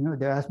said,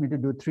 they asked me to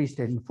do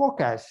 3-statement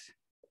forecasts.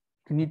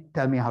 Can you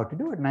tell me how to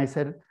do it? And I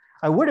said,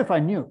 I would if I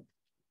knew.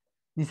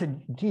 He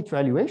said, gee, it's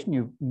valuation.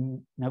 You've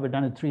never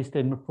done a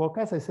 3-statement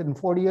forecast. I said, in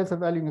 40 years of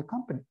valuing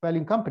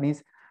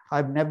companies,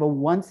 I've never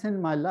once in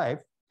my life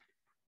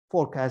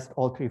forecast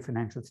all 3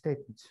 financial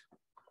statements.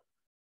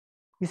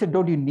 He said,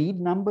 don't you need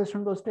numbers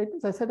from those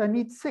statements? I said, I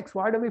need 6.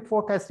 Why are we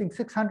forecasting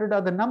 600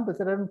 other numbers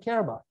that I don't care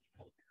about?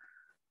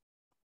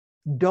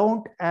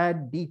 Don't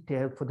add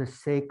detail for the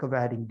sake of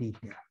adding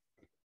detail.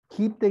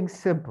 Keep things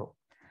simple.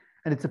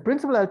 And it's a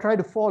principle I'll try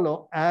to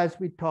follow as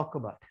we talk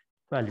about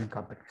valuing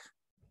companies.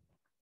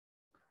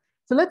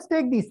 So let's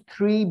take these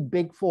 3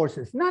 big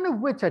forces, none of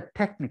which are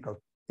technical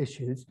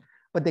issues,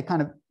 but they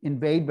kind of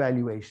invade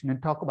valuation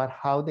and talk about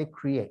how they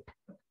create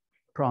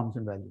problems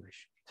in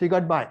valuation. So you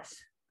got bias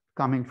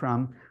coming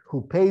from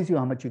who pays you,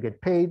 how much you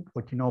get paid,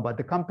 what you know about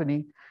the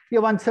company.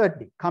 You have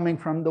uncertainty coming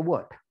from the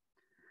word.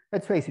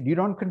 Let's face it, you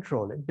don't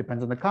control it.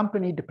 Depends on the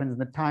company, depends on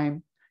the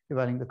time you're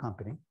valuing the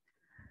company.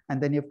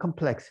 And then you have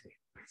complexity.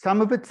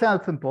 Some of it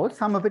self-imposed,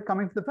 some of it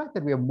coming from the fact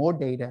that we have more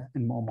data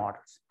and more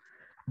models.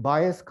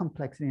 Bias,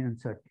 complexity, and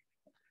uncertainty.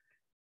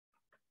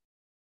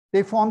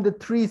 They form the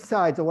 3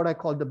 sides of what I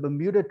call the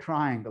Bermuda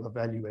Triangle of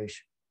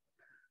valuation.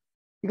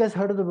 You guys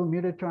heard of the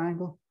Bermuda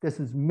Triangle? There's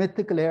this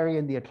mythical area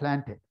in the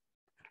Atlantic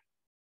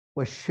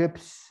where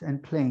ships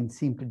and planes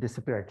seem to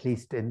disappear, at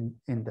least in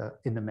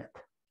the myth.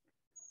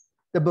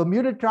 The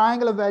Bermuda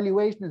Triangle of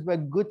valuation is where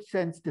good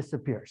sense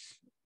disappears.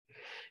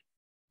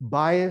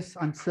 Bias,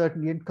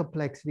 uncertainty, and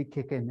complexity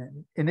kick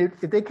in. And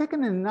if they kick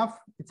in enough,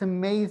 it's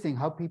amazing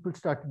how people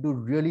start to do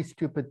really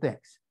stupid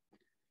things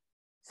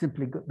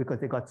simply because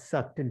they got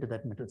sucked into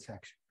that middle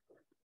section.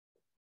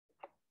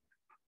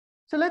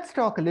 So let's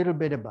talk a little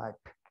bit about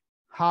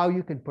how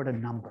you can put a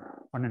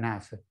number on an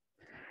asset.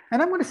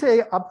 And I'm going to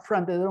say up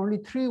front, there are only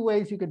 3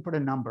 ways you can put a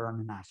number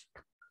on an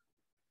asset.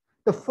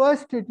 The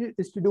first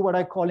is to do what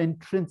I call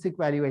intrinsic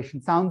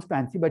valuation. Sounds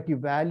fancy, but you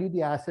value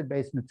the asset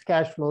based on its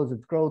cash flows,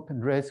 its growth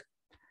and risk.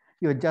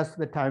 You adjust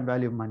the time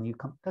value of money.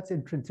 That's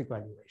intrinsic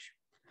valuation.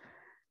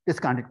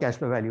 Discounted cash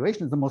flow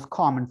valuation is the most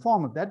common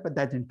form of that, but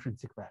that's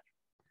intrinsic value.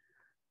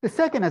 The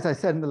second, as I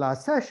said in the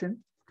last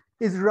session,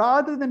 is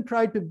rather than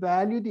try to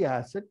value the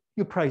asset,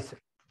 you price it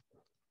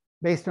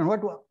based on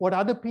what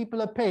other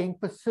people are paying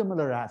for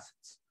similar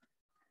assets.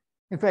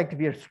 In fact, if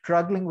you're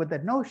struggling with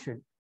that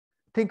notion,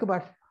 think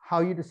about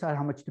how you decide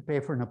how much to pay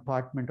for an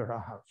apartment or a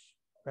house,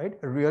 right?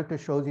 A realtor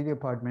shows you the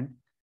apartment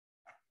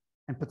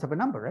and puts up a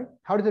number, right?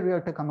 How did the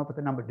realtor come up with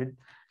a number? Did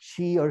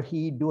she or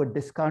he do a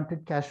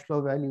discounted cash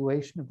flow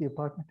valuation of the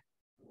apartment?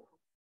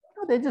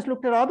 No, they just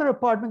looked at other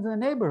apartments in the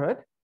neighborhood,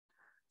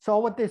 saw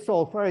what they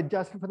sold for,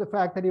 adjusted for the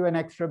fact that you have an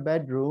extra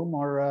bedroom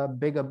or a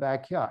bigger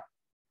backyard.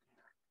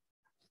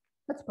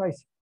 That's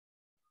pricing.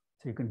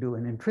 So you can do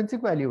an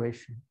intrinsic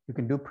valuation, you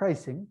can do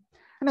pricing.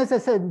 And as I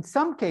said, in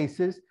some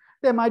cases,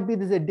 There might be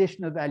this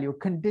additional value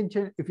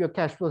contingent. If your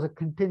cash flows are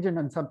contingent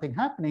on something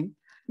happening,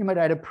 you might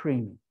add a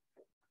premium.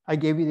 I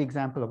gave you the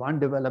example of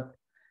undeveloped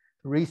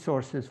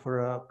resources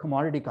for a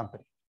commodity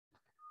company,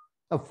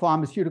 a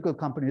pharmaceutical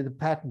company with a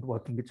patent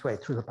working its way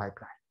through the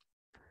pipeline.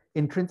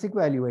 Intrinsic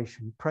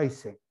valuation,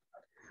 pricing.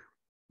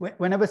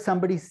 Whenever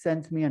somebody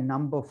sends me a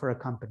number for a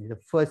company, the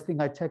first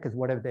thing I check is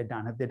what have they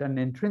done? Have they done an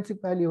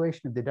intrinsic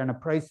valuation? Have they done a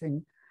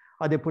pricing?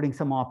 Are they putting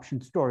some option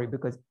story?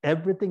 Because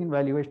everything in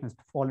valuation has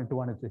to fall into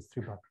one of these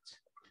three buckets.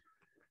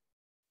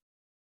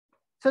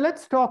 So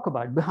let's talk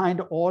about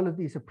behind all of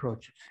these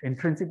approaches,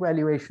 intrinsic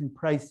valuation,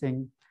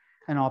 pricing,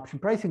 and option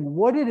pricing,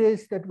 what it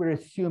is that we're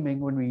assuming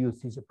when we use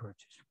these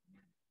approaches.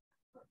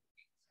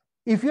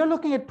 If you're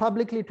looking at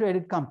publicly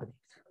traded companies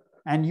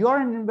and you're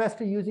an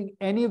investor using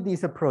any of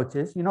these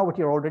approaches, you know what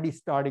you're already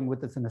starting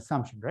with as an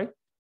assumption, right?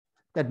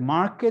 That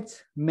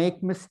markets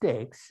make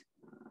mistakes,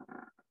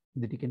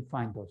 that you can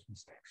find those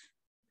mistakes.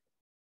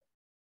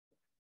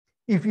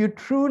 If you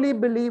truly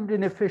believed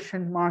in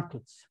efficient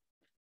markets,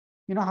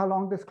 you know how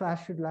long this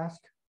class should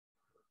last?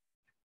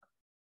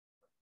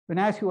 When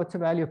I ask you what's the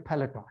value of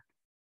Peloton,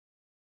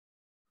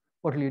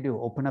 what will you do?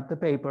 Open up the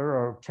paper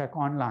or check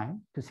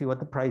online to see what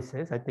the price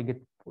is. I think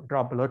it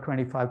dropped below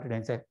 25 today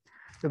and say,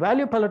 the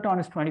value of Peloton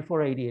is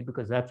 24.88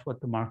 because that's what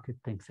the market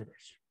thinks it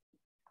is.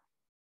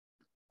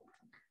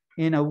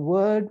 In a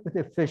world with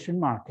efficient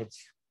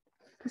markets,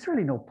 there's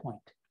really no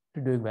point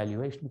to doing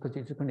valuation because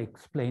you're just going to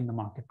explain the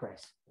market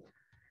price.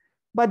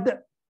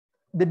 But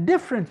the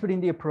difference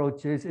between the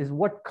approaches is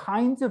what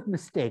kinds of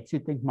mistakes you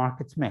think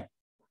markets make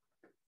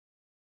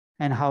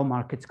and how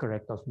markets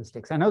correct those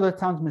mistakes. I know that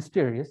sounds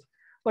mysterious,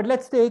 but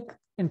let's take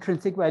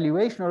intrinsic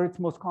valuation, or its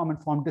most common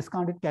form,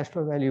 discounted cash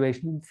flow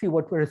valuation, and see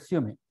what we're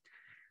assuming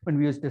when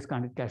we use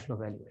discounted cash flow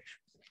valuation.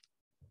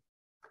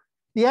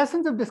 The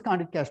essence of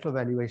discounted cash flow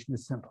valuation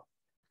is simple.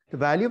 The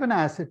value of an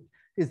asset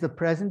is the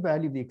present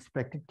value of the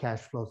expected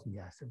cash flows in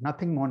the asset,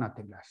 nothing more,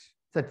 nothing less.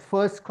 It's that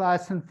first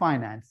class in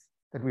finance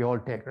that we all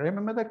take.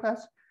 Remember that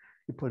class?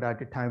 You pulled out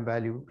your time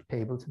value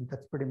tables, and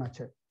that's pretty much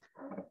it.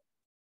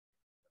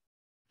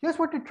 Here's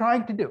what we're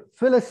trying to do.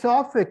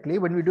 Philosophically,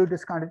 when we do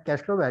discounted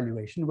cash flow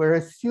valuation, we're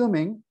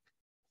assuming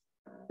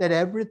that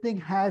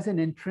everything has an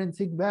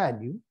intrinsic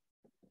value,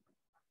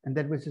 and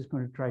that we're just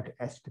going to try to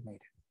estimate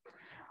it.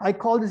 I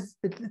call this,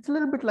 it's a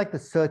little bit like the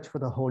search for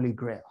the Holy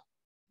Grail.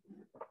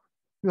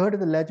 You heard of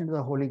the legend of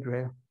the Holy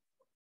Grail?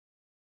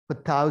 For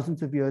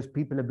thousands of years,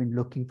 people have been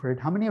looking for it.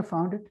 How many have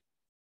found it?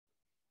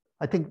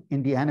 I think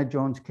Indiana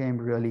Jones came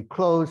really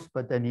close,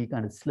 but then he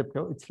kind of slipped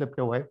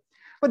away.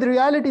 But the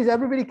reality is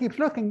everybody keeps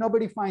looking,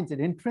 nobody finds it.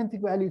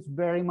 Intrinsic value is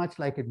very much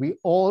like it. We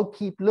all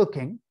keep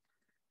looking,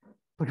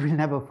 but we'll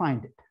never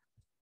find it.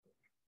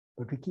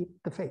 But we keep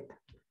the faith.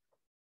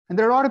 And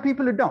there are a lot of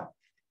people who don't.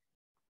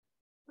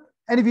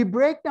 And if you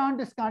break down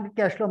discounted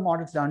cash flow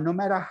models down, no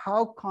matter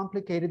how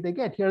complicated they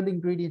get, here are the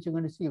ingredients you're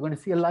going to see. You're going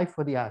to see a life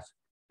for the asset.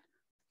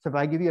 So if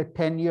I give you a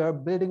 10-year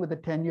building with a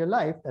 10-year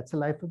life, that's the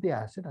life of the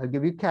asset. I'll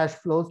give you cash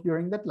flows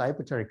during that life,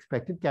 which are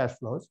expected cash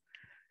flows,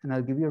 and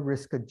I'll give you a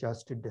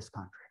risk-adjusted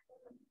discount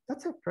rate.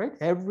 That's it, right?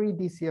 Every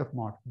DCF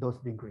model, those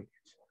are the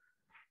ingredients.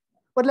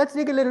 But let's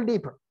dig a little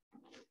deeper.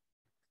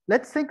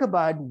 Let's think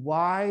about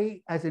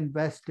why, as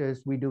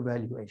investors, we do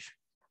valuation.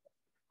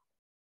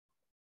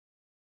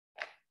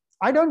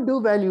 I don't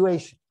do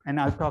valuation, and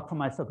I'll talk for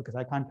myself because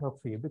I can't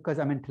talk for you, because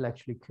I'm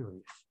intellectually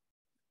curious.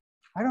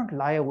 I don't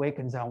lie awake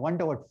and say, I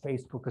wonder what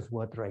Facebook is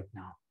worth right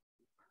now.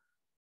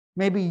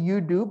 Maybe you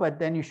do, but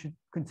then you should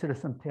consider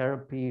some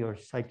therapy or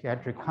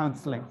psychiatric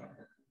counseling.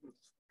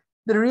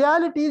 The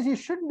reality is you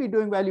shouldn't be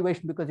doing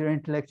valuation because you're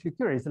intellectually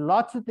curious. There are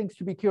lots of things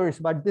to be curious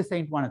about. This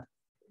ain't one of them.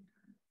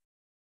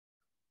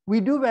 We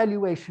do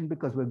valuation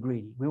because we're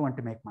greedy. We want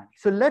to make money.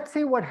 So let's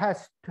see what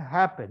has to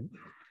happen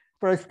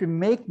for us to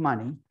make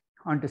money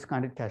on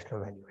discounted cash flow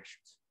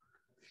valuations.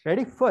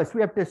 Ready? First,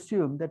 we have to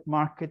assume that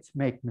markets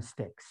make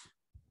mistakes.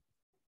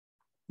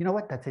 You know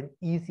what? That's an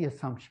easy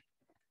assumption.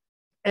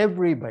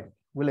 Everybody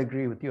will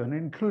agree with you, and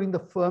including the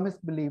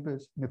firmest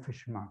believers in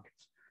efficient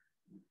markets.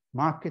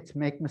 Markets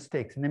make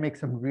mistakes, and they make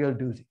some real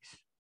doozies.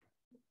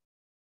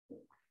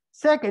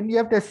 Second, you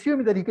have to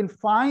assume that you can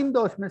find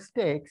those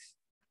mistakes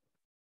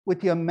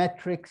with your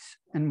metrics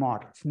and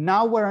models.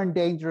 Now we're on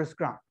dangerous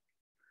ground.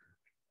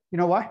 You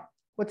know why?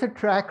 What's a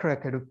track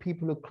record of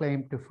people who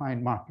claim to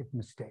find market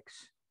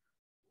mistakes?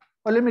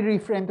 Well, let me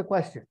reframe the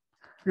question.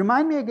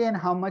 Remind me again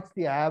how much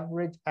the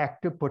average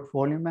active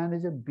portfolio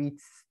manager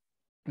beats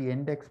the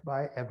index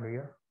by every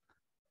year.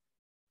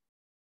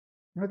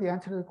 You know what the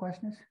answer to the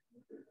question is?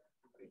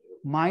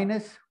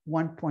 Minus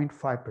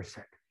 1.5%.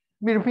 Let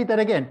me repeat that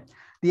again.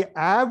 The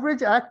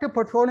average active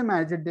portfolio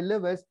manager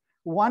delivers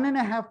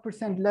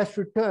 1.5% less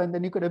return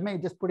than you could have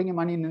made just putting your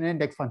money in an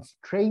index fund.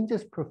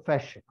 Strangest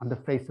profession on the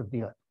face of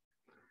the earth.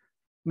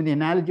 I mean, the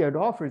analogy I'd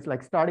offer is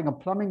like starting a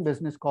plumbing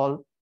business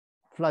called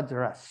Floods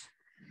or Us.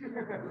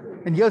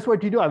 And here's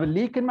what you do. I have a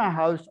leak in my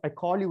house. I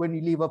call you when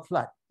you leave a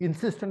flood. You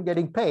insist on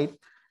getting paid.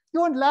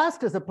 You won't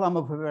last as a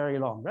plumber for very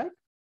long, right?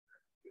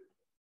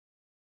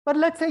 But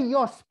let's say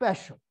you're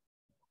special.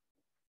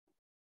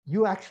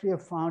 you actually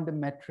have found a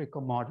metric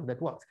or model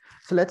that works.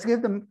 So let's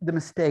give them the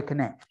mistake a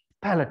name,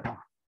 Peloton.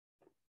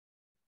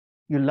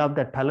 You love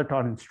that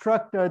Peloton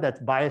instructor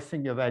that's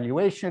biasing your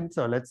valuation.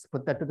 So let's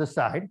put that to the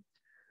side.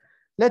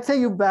 Let's say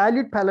you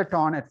valued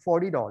Peloton at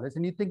 $40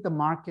 and you think the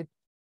market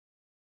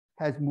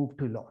has moved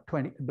too low,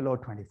 below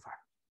 25.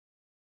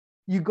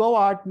 You go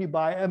out and you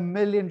buy 1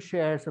 million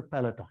shares of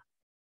Peloton.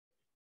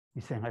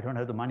 You're saying, I don't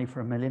have the money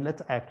for 1 million.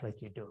 Let's act like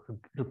you do.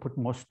 To put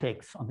more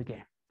stakes on the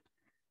game.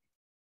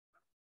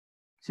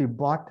 So you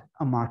bought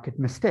a market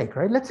mistake,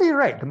 right? Let's say you're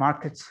right. The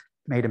market's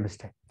made a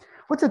mistake.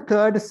 What's the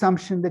third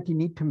assumption that you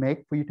need to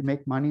make for you to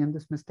make money on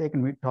this mistake?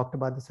 And we talked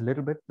about this a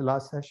little bit the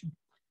last session.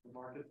 The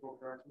markets will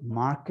correct.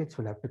 Markets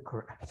will have to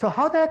correct. So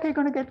how the heck are you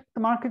going to get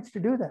the markets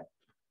to do that?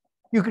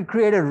 You could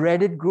create a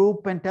Reddit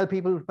group and tell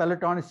people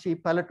Peloton is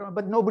cheap, Peloton,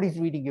 but nobody's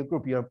reading your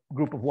group. You're a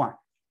group of one.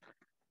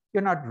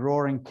 You're not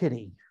Roaring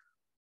Kitty.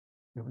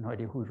 You have no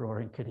idea who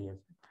Roaring Kitty is.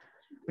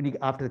 When you,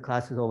 after the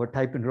class is over,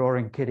 type in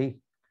Roaring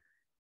Kitty,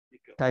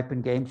 type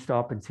in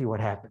GameStop and see what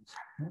happens.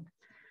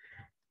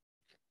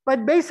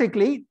 But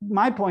basically,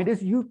 my point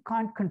is you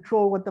can't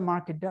control what the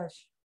market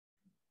does.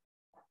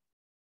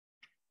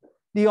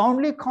 The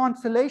only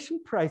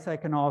consolation price I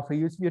can offer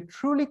you is if you're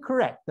truly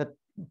correct that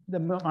the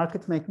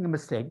market's making a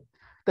mistake,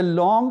 the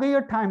longer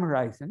your time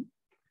horizon,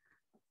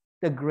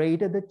 the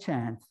greater the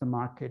chance the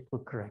market will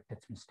correct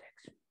its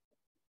mistakes.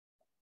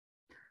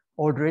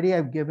 Already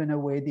I've given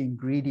away the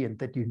ingredient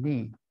that you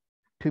need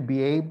to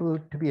be able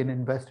to be an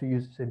investor who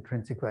uses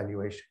intrinsic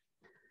valuation.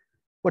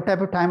 What type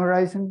of time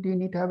horizon do you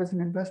need to have as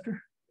an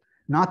investor?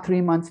 Not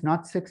 3 months,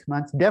 not 6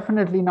 months,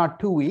 definitely not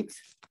 2 weeks.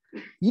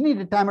 You need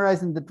a time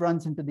horizon that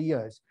runs into the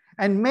years.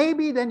 And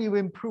maybe then you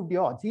improve the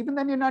odds. Even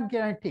then you're not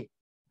guaranteed.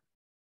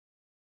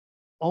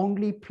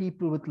 Only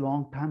people with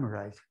long time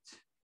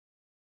horizons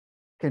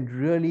can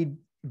really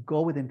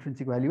go with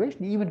intrinsic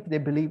valuation, even if they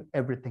believe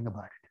everything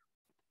about it.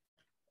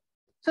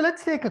 So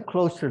let's take a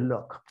closer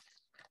look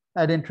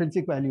at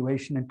intrinsic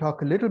valuation and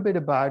talk a little bit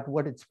about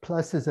what its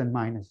pluses and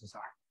minuses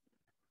are.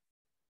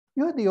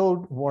 You're the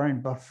old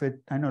Warren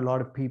Buffett. I know a lot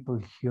of people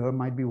here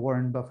might be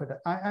Warren Buffett.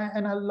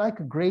 And I like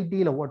a great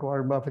deal of what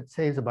Warren Buffett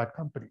says about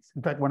companies.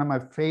 In fact, one of my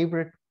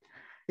favorite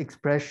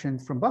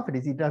expressions from Buffett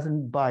is he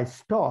doesn't buy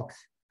stocks,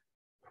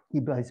 he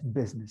buys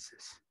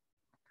businesses.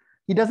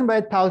 He doesn't buy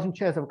 1,000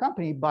 shares of a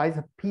company, he buys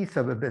a piece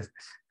of a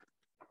business.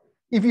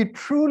 If you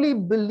truly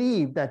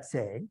believe that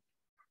saying,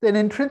 then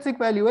intrinsic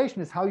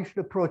valuation is how you should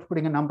approach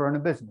putting a number on a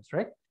business,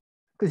 right?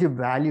 Because you're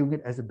valuing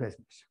it as a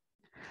business.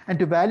 And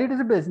to value it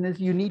as a business,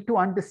 you need to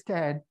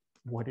understand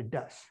what it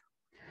does.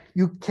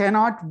 You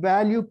cannot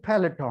value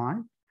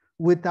Peloton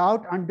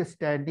without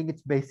understanding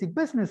its basic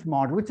business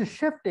model, which is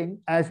shifting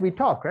as we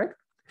talk, right?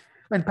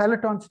 When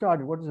Peloton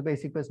started, what was the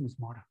basic business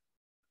model?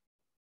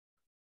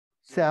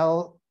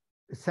 Sell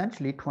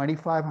essentially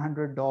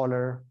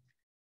 $2,500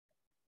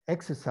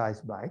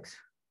 exercise bikes.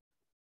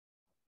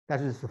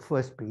 That is the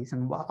first piece.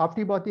 And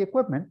after you bought the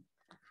equipment,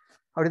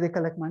 how do they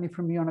collect money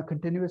from you on a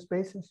continuous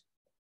basis?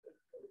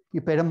 You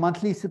paid a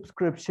monthly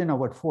subscription of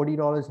what, $40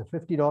 or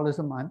 $50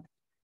 a month.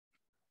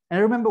 And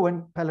I remember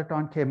when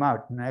Peloton came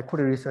out, an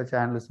equity research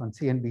analyst on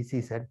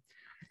CNBC said,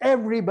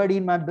 everybody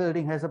in my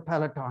building has a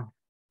Peloton.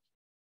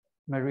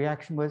 My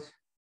reaction was,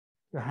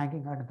 you're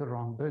hanging out in the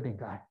wrong building,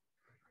 guy.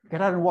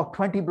 Get out and walk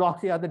 20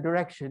 blocks the other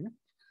direction,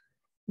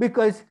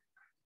 because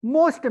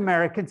most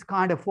Americans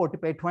can't afford to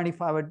pay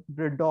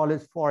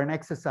 $2,500 for an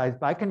exercise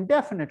bike, and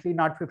definitely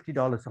not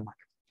 $50 a month.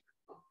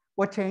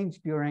 What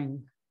changed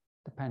during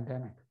the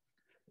pandemic?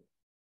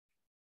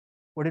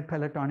 What did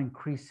Peloton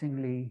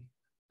increasingly,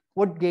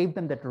 what gave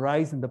them that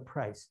rise in the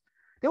price?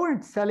 They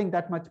weren't selling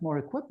that much more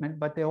equipment,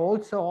 but they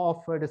also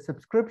offered a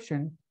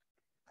subscription,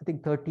 I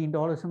think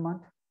 $13 a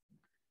month,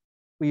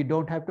 where you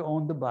don't have to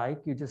own the bike.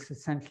 You just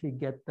essentially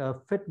get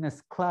the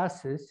fitness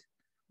classes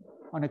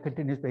on a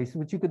continuous basis,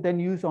 which you could then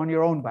use on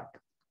your own bike.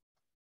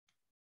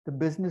 The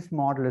business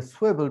model is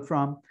swiveled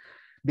from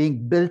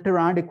being built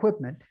around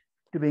equipment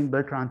to being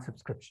built around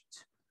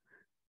subscriptions.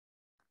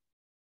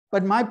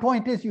 But my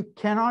point is you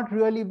cannot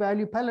really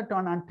value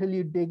Peloton until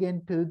you dig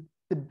into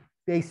the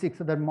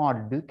basics of that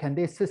model. Can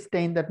they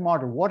sustain that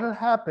model? What will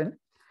happen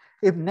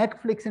if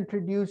Netflix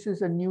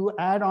introduces a new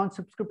add-on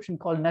subscription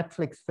called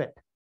Netflix Fit?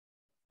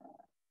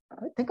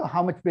 Think of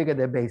how much bigger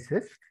their base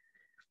is.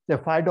 They're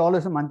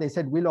 $5 a month. They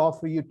said, we'll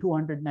offer you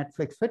 200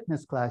 Netflix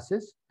fitness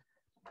classes.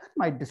 That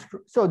might destroy.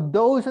 So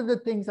those are the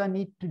things I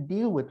need to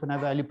deal with when I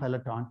value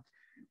Peloton,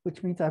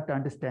 which means I have to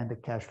understand the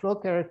cash flow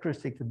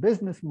characteristics, the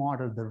business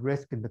model, the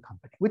risk in the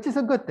company, which is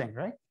a good thing,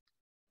 right?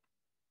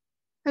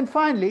 And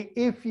finally,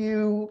 if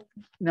you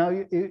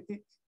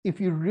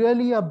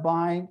really are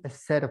buying a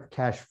set of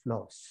cash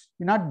flows,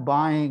 you're not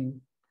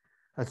buying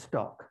a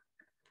stock.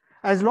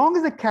 As long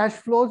as the cash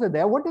flows are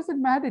there, what does it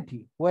matter to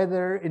you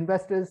whether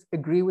investors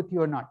agree with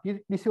you or not? You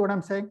see what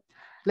I'm saying?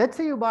 Let's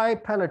say you buy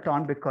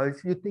Peloton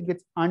because you think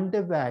it's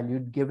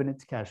undervalued given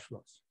its cash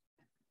flows.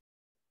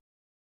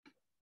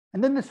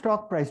 And then the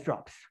stock price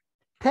drops.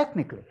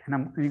 Technically,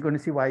 and you're going to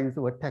see why I use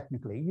the word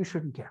technically, you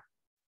shouldn't care.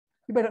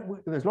 You better,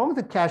 as long as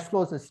the cash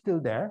flows are still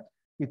there,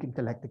 you can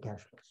collect the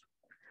cash flows.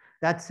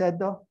 That said,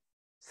 though,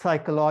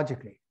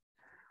 psychologically,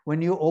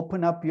 when you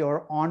open up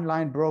your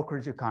online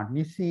brokerage account and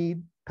you see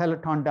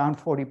Peloton down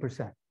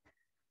 40%,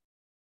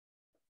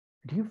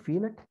 do you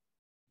feel it?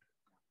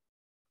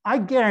 I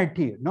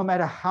guarantee you, no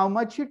matter how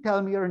much you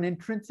tell me you're an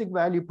intrinsic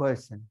value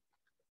person,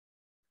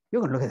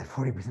 you're going to look at that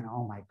 40%.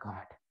 Oh my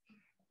God,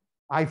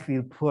 I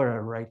feel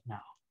poorer right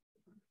now.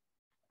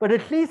 But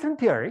at least in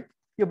theory,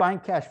 you're buying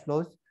cash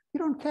flows. You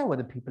don't care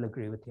whether people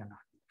agree with you or not.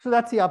 So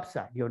that's the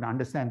upside. You have to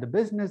understand the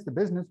business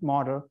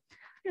model,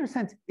 in a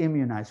sense,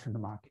 immunized from the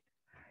market.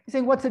 You're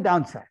saying, what's the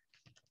downside?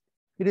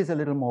 It is a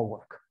little more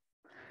work.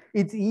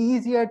 It's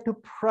easier to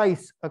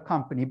price a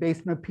company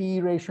based on a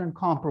PE ratio and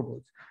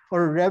comparables,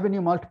 or a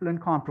revenue multiple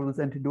and comparables,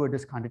 than to do a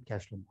discounted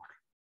cash flow model.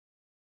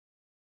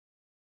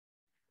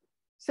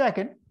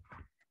 Second,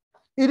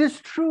 it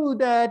is true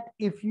that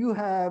if you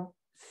have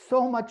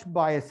so much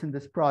bias in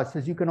this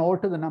process, you can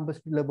alter the numbers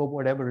to deliver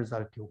whatever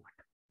result you want.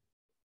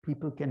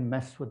 People can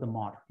mess with the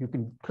model. You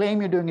can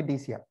claim you're doing a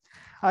DCF.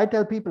 I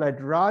tell people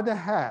I'd rather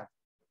have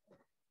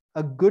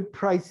a good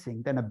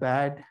pricing than a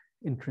bad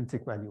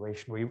intrinsic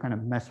valuation where you kind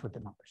of mess with the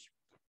numbers.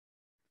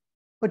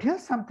 But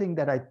here's something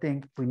that I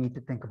think we need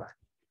to think about.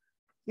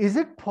 Is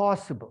it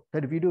possible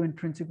that if you do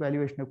intrinsic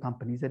valuation of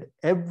companies, that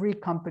every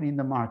company in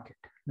the market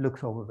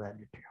looks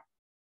overvalued to you?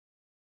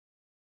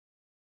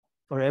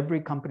 Or every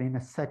company in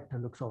a sector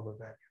looks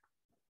overvalued?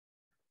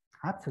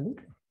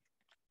 Absolutely.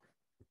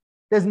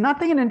 There's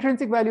nothing in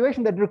intrinsic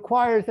valuation that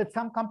requires that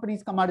some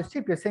companies come out as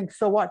cheap. You're saying,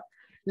 so what?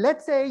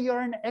 Let's say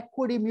you're an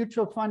equity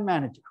mutual fund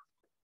manager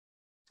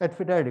at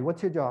Fidelity.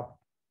 What's your job?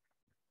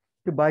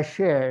 To buy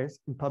shares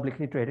in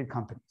publicly traded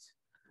companies.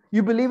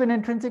 You believe in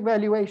intrinsic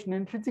valuation.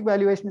 Intrinsic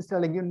valuation is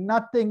telling you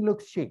nothing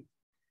looks cheap.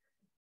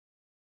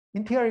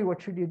 In theory,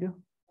 what should you do?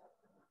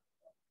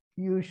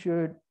 You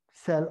should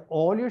sell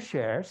all your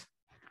shares,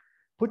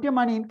 put your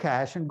money in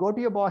cash, and go to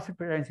your boss at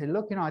Fidelity and say,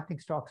 look, I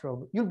think stocks are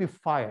over. You'll be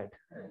fired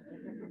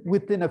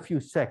within a few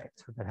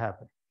seconds of that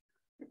happening.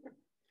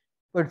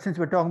 But since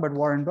we're talking about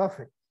Warren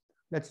Buffett,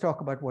 let's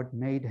talk about what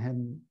made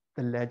him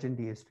the legend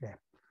he is today.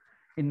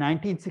 In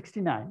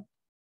 1969,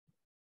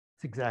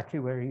 it's exactly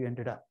where he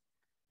ended up.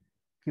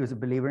 He was a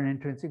believer in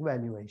intrinsic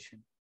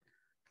valuation.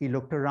 He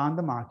looked around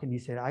the market and he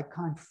said, I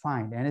can't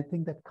find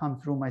anything that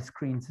comes through my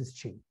screens as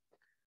cheap.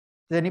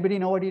 Does anybody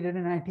know what he did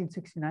in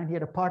 1969? He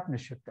had a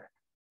partnership there.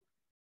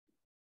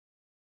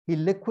 He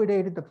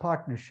liquidated the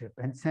partnership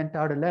and sent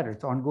out a letter.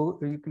 It's on Google.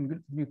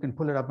 You can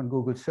pull it up on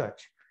Google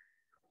search.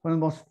 One of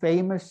the most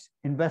famous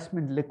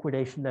investment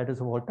liquidation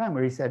letters of all time,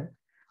 where he said,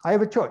 I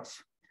have a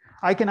choice.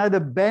 I can either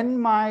bend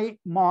my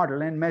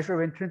model and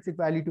measure intrinsic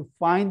value to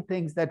find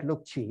things that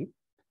look cheap,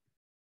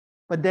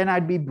 but then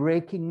I'd be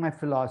breaking my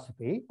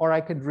philosophy, or I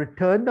could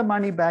return the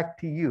money back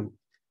to you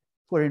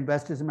who are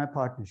investors in my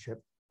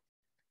partnership.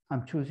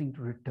 I'm choosing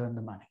to return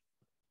the money.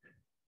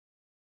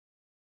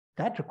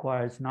 That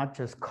requires not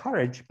just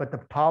courage, but the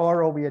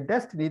power over your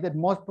destiny that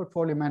most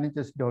portfolio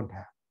managers don't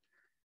have.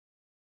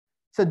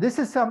 So this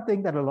is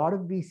something that a lot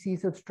of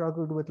VCs have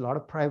struggled with, a lot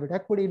of private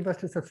equity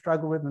investors have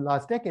struggled with in the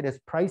last decade, as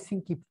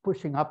pricing keeps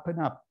pushing up and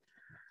up.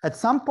 At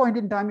some point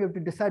in time, you have to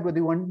decide whether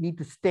you need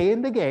to stay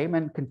in the game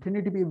and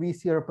continue to be a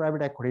VC or a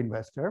private equity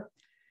investor,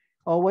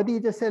 or whether you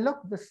just say, look,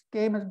 this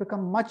game has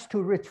become much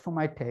too rich for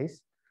my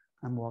taste.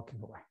 I'm walking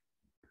away.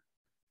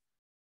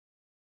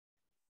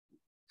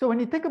 So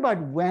when you think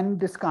about when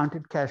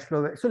discounted cash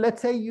flow, so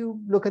let's say you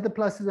look at the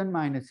pluses and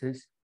minuses,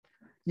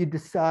 you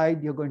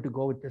decide you're going to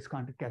go with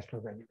discounted cash flow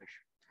valuation.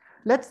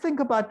 Let's think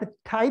about the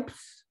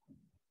types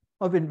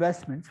of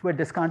investments where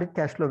discounted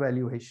cash flow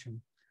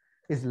valuation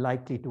is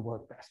likely to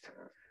work best.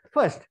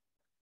 First,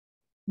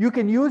 you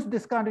can use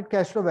discounted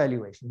cash flow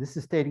valuation. This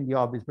is stating the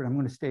obvious, but I'm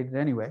going to state it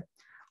anyway.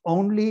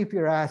 Only if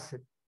your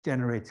asset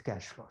generates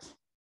cash flows.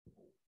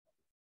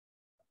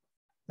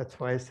 That's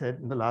why I said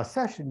in the last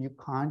session, you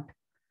can't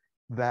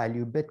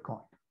value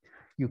Bitcoin.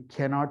 You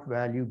cannot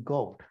value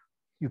gold.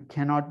 You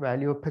cannot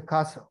value a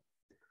Picasso.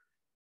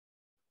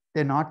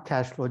 They're not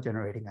cash flow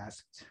generating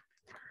assets.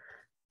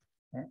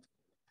 Okay?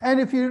 And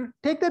if you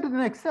take that to the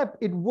next step,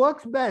 it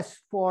works best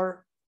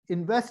for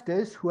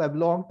investors who have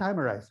long time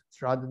horizons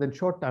rather than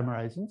short time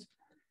horizons.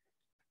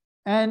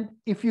 And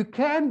if you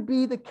can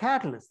be the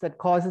catalyst that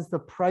causes the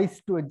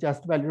price to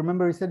adjust value,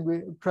 remember we said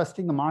we're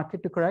trusting the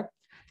market to correct.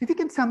 If you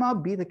can somehow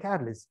be the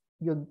catalyst,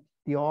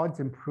 the odds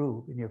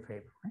improve in your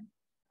favor. Right?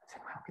 So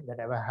how can that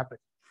ever happen?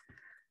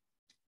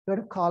 Go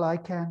to Carl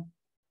Icahn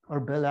or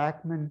Bill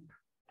Ackman.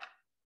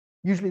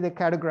 Usually they're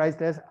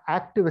categorized as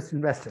activist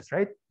investors,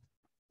 right?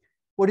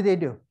 What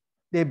do?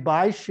 They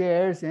buy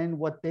shares in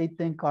what they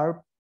think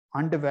are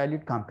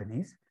undervalued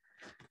companies.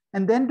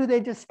 And then do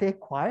they just stay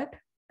quiet?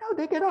 No,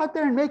 they get out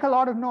there and make a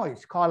lot of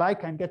noise. Carl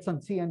Icahn gets on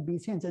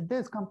CNBC and said,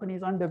 this company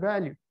is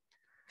undervalued.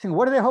 So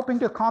what are they hoping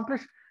to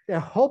accomplish? They're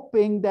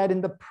hoping that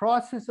in the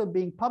process of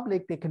being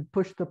public, they can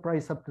push the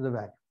price up to the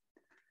value.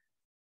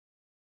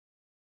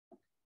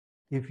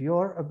 If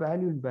you're a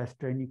value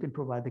investor and you can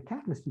provide the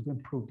catalyst, you can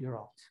improve your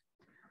odds.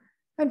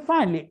 And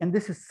finally, and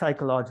this is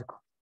psychological,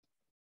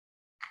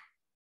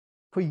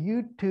 for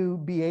you to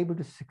be able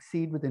to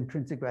succeed with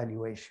intrinsic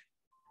valuation,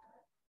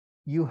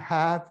 you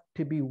have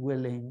to be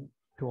willing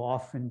to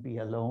often be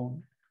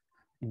alone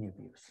in your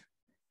views.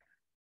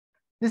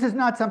 This is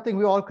not something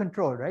we all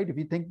control, right? If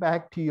you think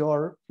back to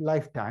your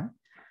lifetime,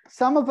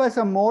 some of us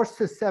are more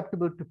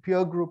susceptible to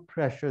peer group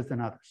pressures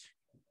than others.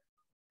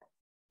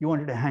 You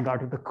wanted to hang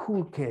out with the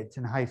cool kids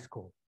in high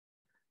school,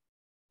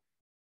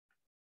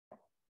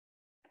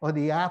 or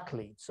the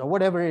athletes, or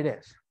whatever it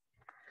is.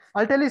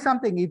 I'll tell you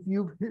something, if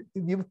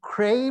you've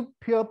craved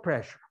peer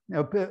pressure,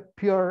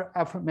 peer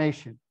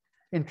affirmation,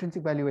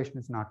 intrinsic valuation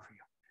is not for you.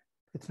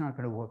 It's not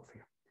going to work for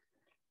you.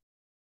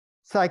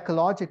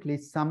 Psychologically,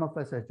 some of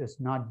us are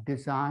just not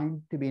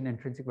designed to be in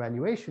intrinsic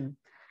valuation,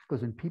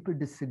 because when people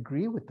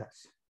disagree with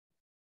us,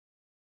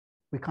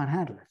 we can't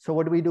handle it. So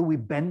what do? We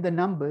bend the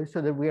numbers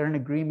so that we are in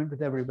agreement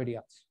with everybody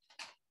else.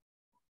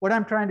 What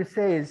I'm trying to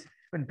say is,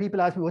 when people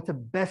ask me what's the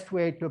best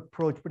way to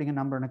approach putting a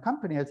number in a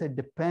company, I say it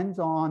depends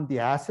on the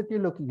asset you're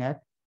looking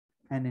at,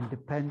 and it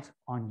depends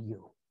on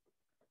you.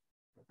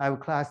 I have a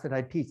class that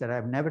I teach that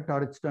I've never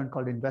taught at Stern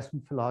called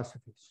Investment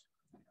Philosophies.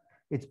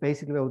 It's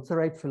basically what's the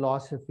right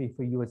philosophy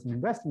for you as an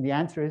investor. And the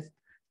answer is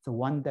it's the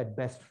one that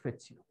best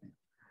fits you.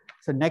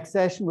 So next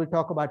session, we'll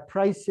talk about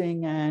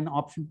pricing and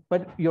option,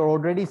 but you're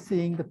already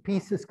seeing the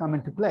pieces come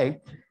into play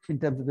in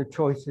terms of the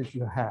choices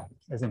you have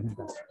as an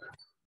investor.